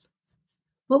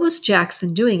 What was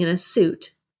Jackson doing in a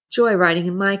suit, joyriding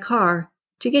in my car,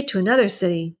 to get to another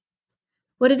city?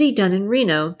 What had he done in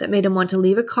Reno that made him want to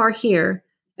leave a car here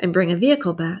and bring a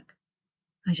vehicle back?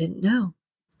 I didn't know.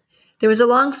 There was a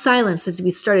long silence as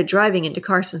we started driving into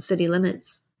Carson city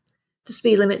limits. The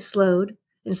speed limit slowed,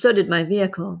 and so did my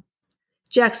vehicle.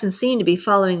 Jackson seemed to be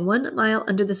following 1 mile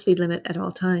under the speed limit at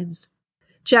all times.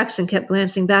 Jackson kept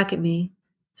glancing back at me,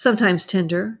 sometimes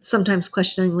tender, sometimes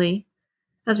questioningly.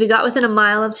 As we got within a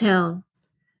mile of town,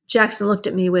 Jackson looked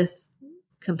at me with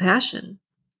compassion.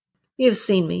 You have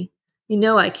seen me. You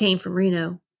know I came from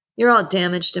Reno. You're all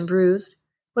damaged and bruised.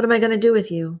 What am I going to do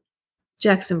with you?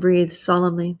 Jackson breathed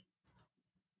solemnly.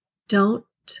 Don't.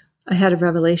 I had a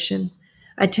revelation.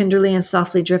 I tenderly and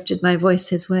softly drifted my voice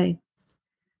his way.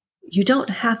 You don't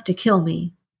have to kill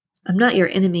me. I'm not your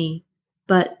enemy,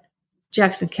 but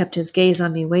Jackson kept his gaze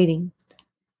on me, waiting.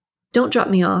 Don't drop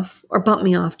me off or bump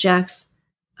me off, Jax.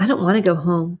 I don't want to go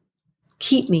home.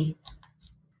 Keep me.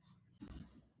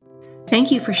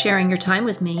 Thank you for sharing your time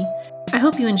with me. I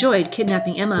hope you enjoyed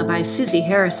Kidnapping Emma by Susie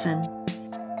Harrison.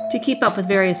 To keep up with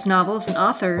various novels and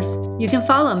authors, you can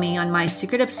follow me on my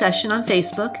secret obsession on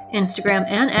Facebook, Instagram,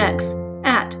 and X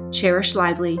at Cherish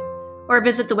Lively, or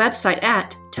visit the website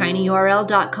at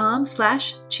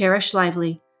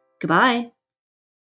tinyurl.com/cherishlively. Goodbye.